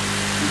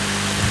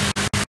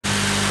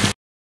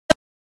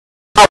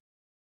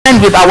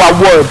with our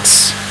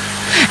words.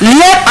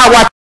 Let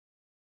our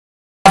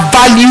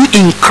value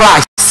in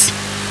Christ,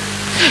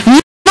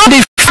 not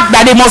the fact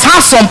that they must have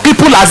some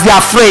people as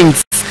their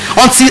friends.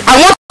 Until I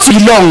want to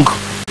belong,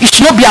 it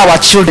should not be our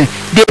children.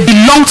 They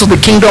belong to the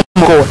kingdom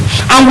of God,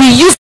 and we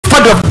use the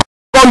word of God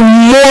to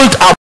mold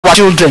our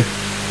children.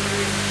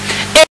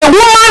 A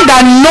woman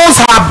that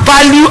knows her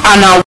value and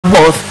her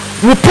worth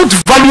will put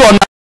value on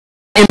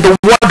her in the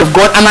word of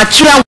God, and her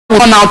children will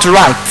turn out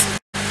right.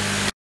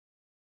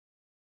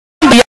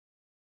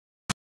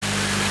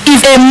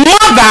 If a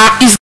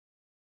mother is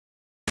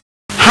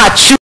her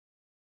children,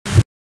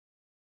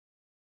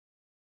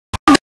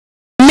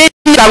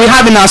 that we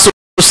have in our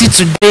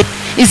society today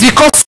is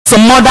because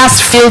some mothers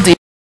failed in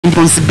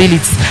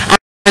responsibilities. And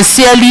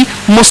sincerely,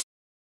 most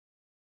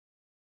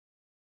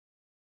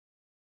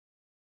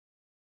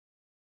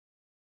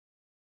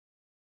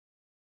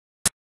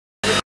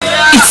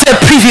it's a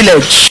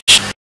privilege.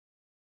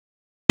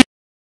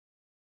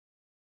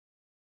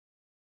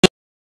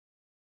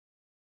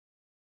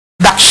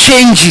 That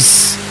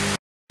changes.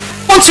 I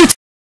want you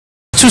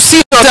to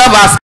see yourself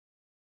as,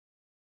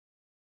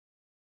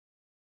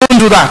 don't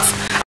do that.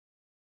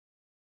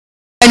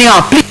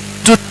 Anyhow, please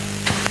do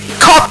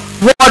cut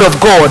word of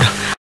God.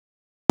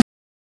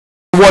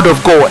 Word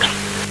of God.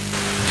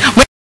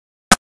 When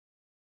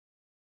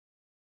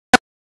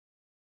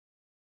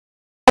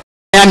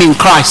I am in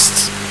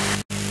Christ,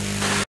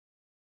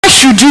 why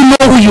should you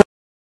know who you are?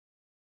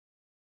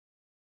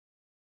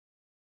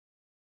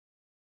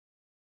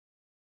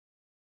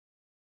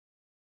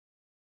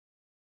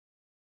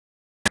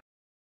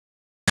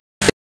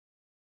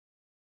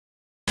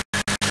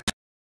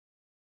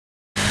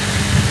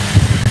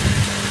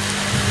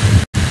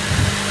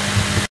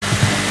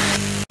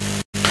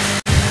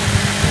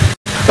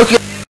 Okay,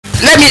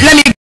 let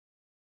me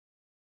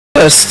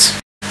first.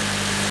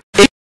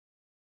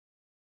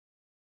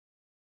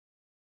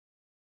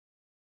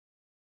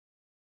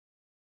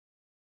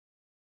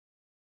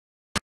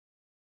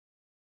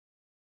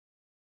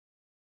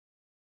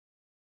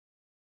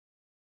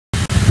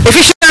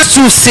 Ephesians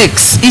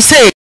 2:6, he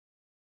said,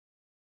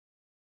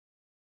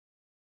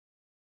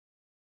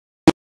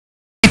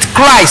 with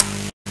Christ,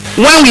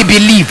 when we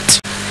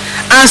believed,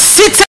 and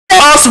seated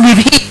us with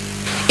him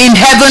in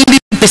heavenly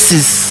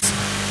places.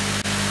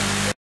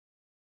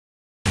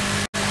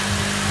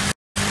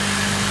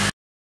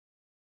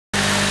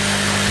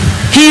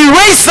 He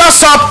raised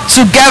us up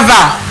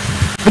together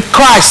with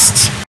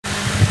Christ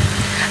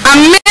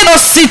and made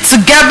us sit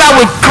together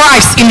with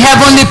Christ in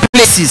heavenly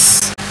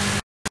places.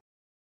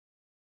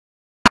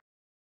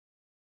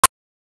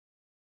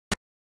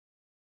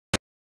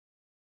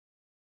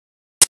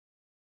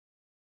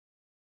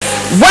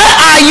 Where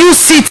are you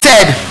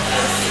seated?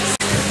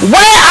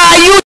 Where are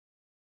you?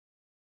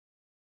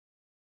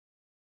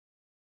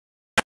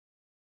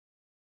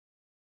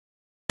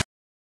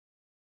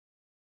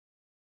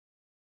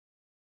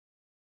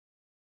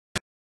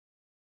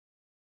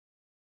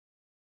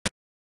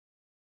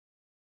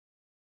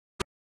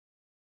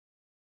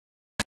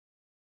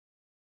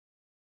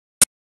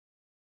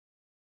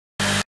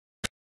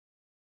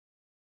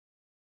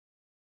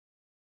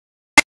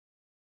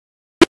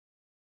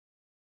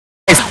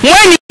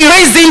 When he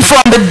raised him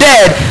from the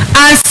dead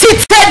and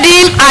seated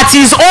him at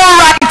his own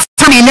right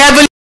hand in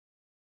heaven,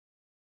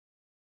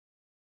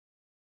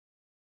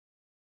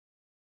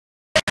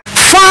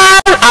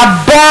 far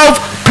above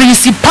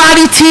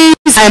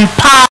principalities and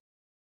powers.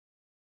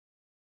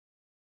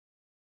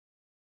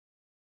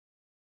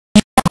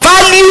 Your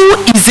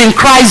value is in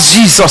Christ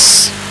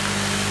Jesus,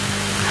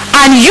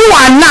 and you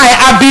and I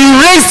have been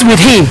raised with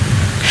him.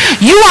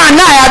 You and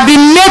I have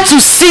been made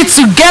to sit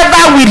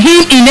together with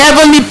him in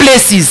heavenly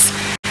places.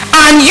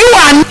 And you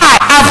and I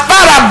are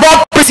far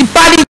above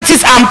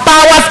principalities and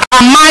powers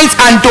and might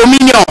and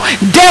dominion.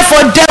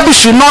 Therefore, devil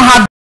should not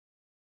have.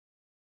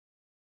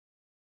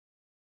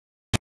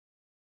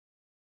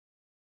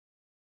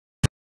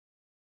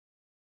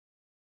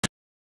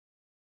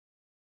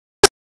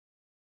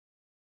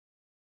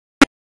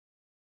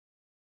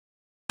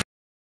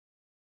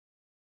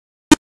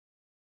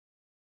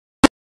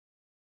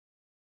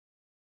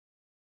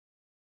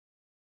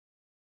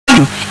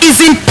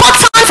 It's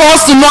important for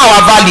us to know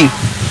our value.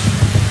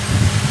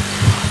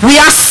 We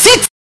are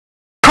seated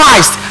in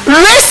Christ,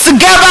 raised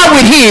together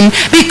with him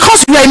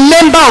because we are a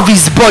member of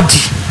his body.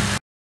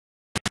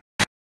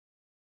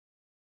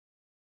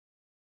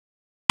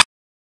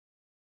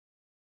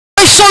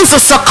 Situations or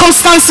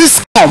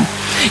circumstances come,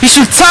 you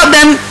should tell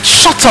them,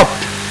 shut up.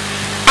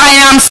 I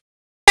am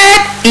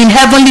seated in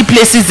heavenly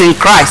places in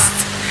Christ,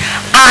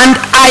 and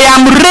I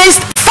am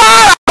raised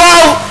far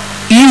above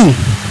you.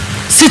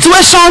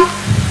 Situation,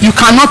 you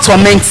cannot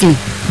torment me.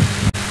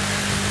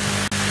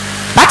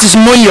 That is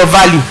knowing your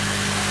value.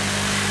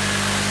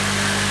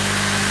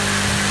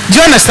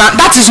 Do you understand?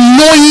 That is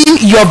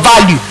knowing your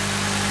value.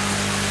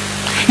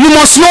 You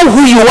must know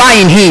who you are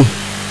in him.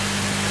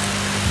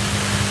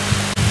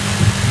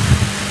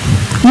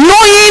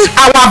 Knowing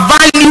our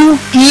value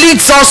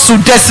leads us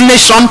to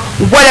destination,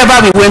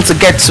 wherever we want to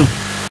get to.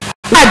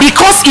 Why?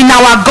 Because in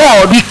our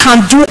God we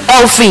can do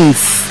all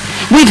things.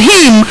 With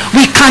him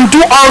we can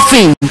do all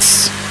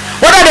things.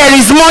 Whether there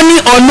is money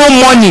or no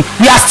money,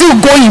 we are still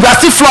going, we are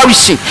still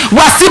flourishing,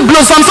 we are still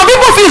blossoming. Some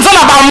people feel it's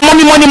all about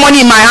money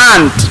in my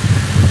hand.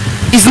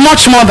 It's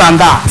much more than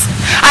that.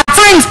 At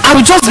times I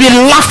will just be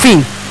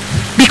laughing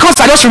because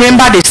I just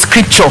remember the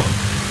scripture.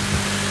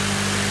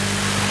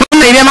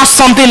 When I remember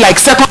something like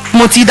 2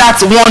 Timothy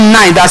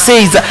 1:9 that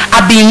says,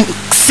 I've been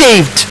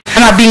saved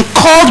and I've been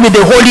called with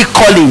the holy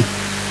calling.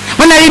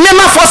 When I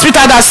remember 1 Peter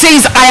that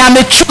says, I am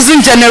a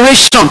chosen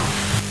generation,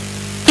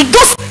 it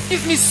just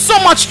gives me so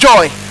much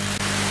joy.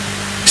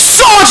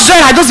 So much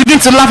joy. I just begin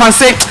to laugh and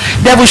say,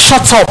 devil,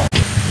 shut up.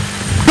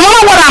 No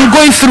matter what I'm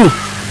going through,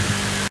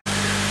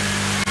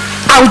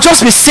 I will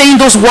just be saying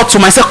those words to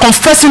myself,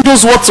 confessing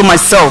those words to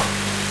myself.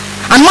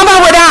 And no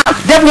matter whether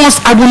devil wants,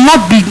 I will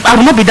not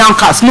be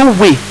downcast. No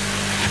way.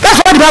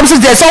 That's why the Bible says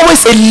there's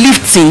always a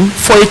lifting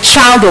for a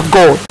child of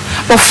God.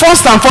 But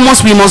first and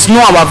foremost, we must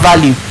know our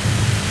value.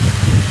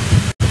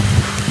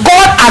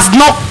 God has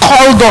not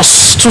called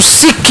us to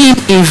seek him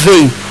in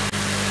vain.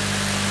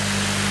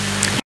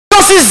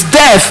 Jesus'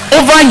 death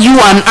over you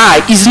and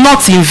I is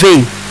not in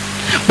vain.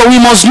 But we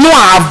must know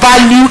our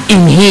value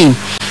in him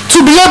to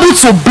be able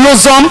to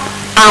blossom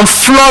and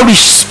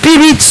flourish,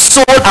 spirit,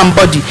 soul, and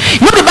body.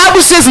 You know, the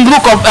Bible says in the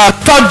book of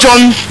 3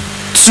 John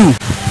 2,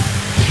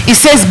 it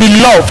says,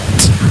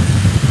 beloved,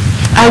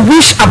 I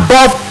wish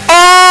above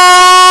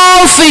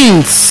all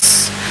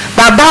things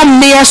that thou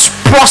mayest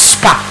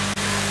prosper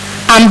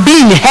and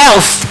be in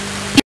health.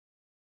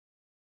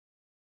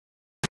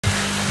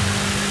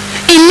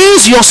 It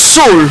means your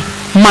soul,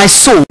 my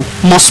soul,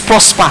 must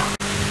prosper.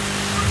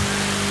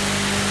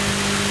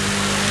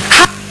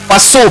 How does our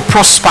soul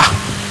prosper?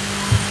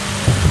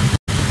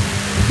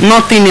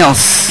 Nothing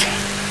else.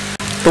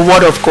 The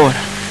word of God.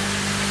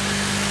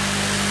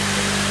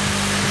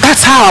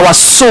 That's how our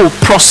soul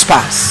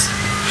prospers.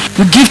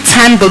 You give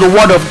time to the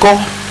word of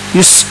God.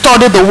 You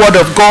study the word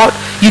of God.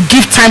 You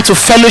give time to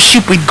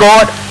fellowship with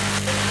God.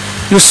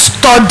 You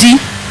study.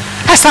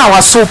 That's how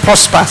our soul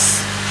prospers.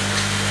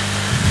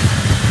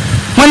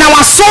 When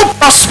our soul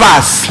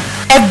prospers,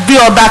 every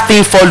other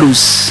thing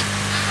follows.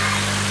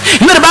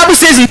 You know, the Bible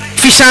says in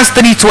Ephesians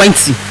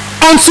 3:20,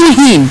 unto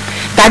him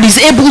that is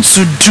able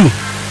to do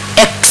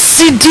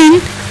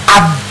exceeding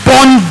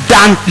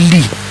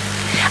abundantly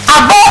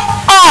above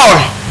all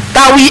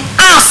that we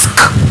ask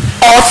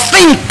or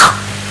think,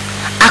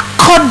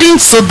 according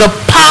to the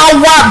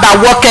power that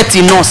worketh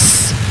in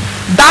us.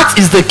 That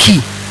is the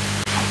key.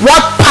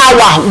 What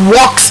power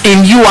works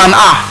in you and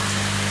I?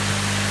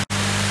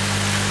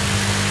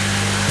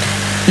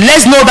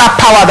 Let's know that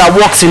power that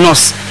works in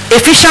us.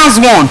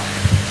 Ephesians 1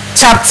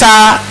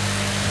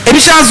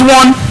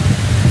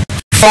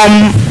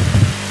 from,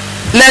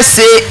 let's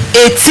say,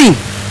 18.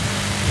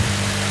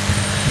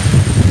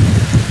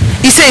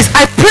 He says,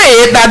 I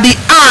pray that the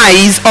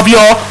eyes of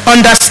your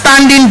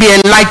understanding be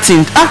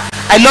enlightened.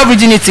 I love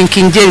reading it in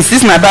King James.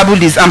 This my Bible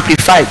is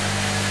amplified.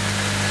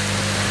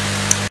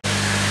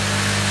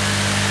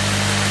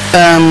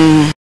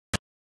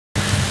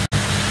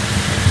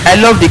 I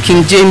love the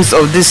King James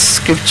of this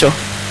scripture.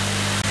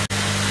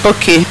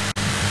 Okay.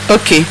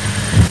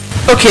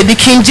 The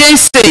King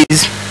James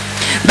says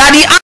that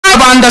the eye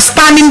of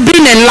understanding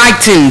being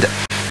enlightened,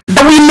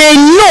 that we may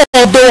know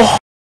the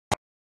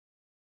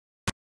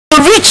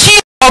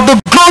riches of the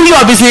glory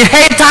of his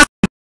inheritance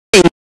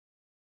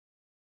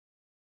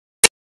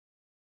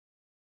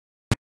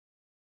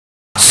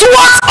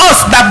towards us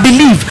that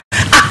believe,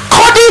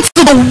 according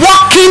to the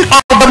working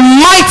of the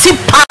mighty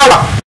power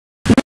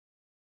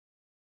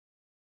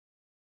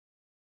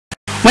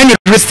when he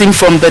raised him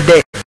from the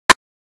dead.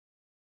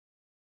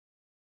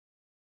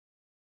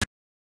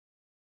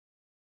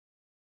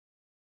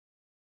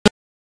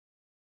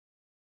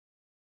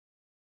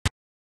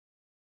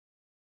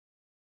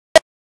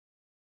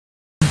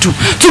 To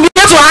be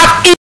able to have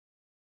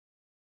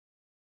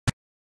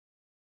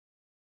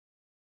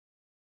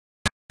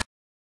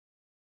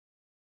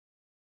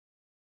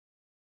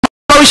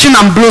flourishing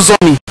and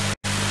blossoming,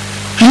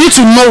 you need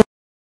to know.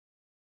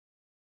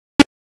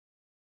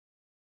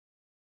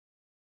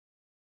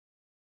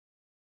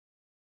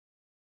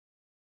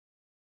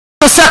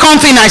 The second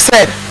thing I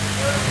said,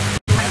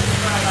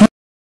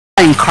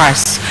 in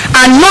Christ,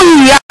 and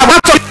knowing you are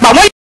what talking about.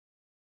 When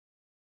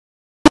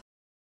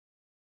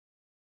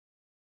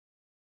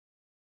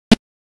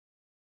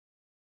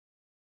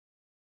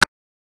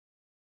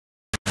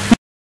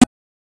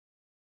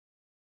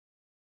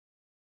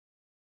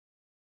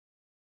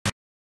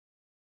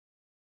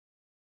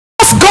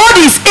God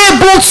is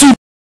able to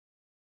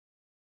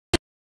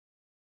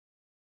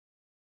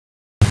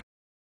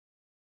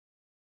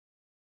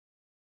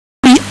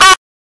be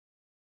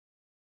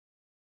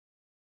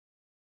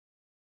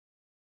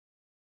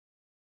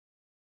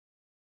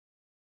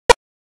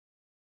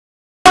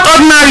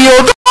ordinary.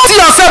 Don't see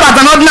yourself as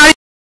an ordinary.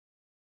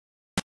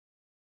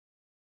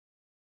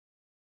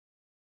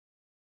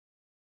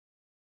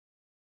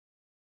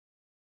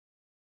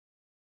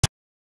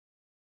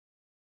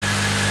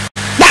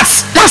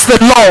 That's the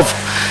love.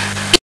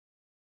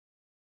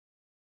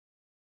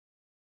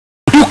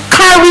 You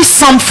carry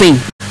something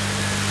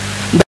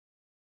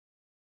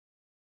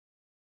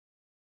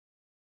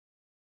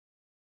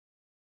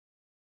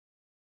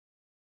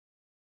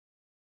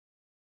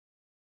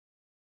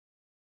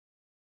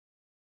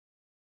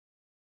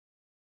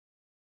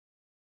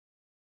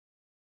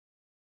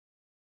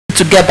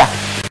together.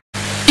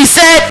 He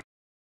said,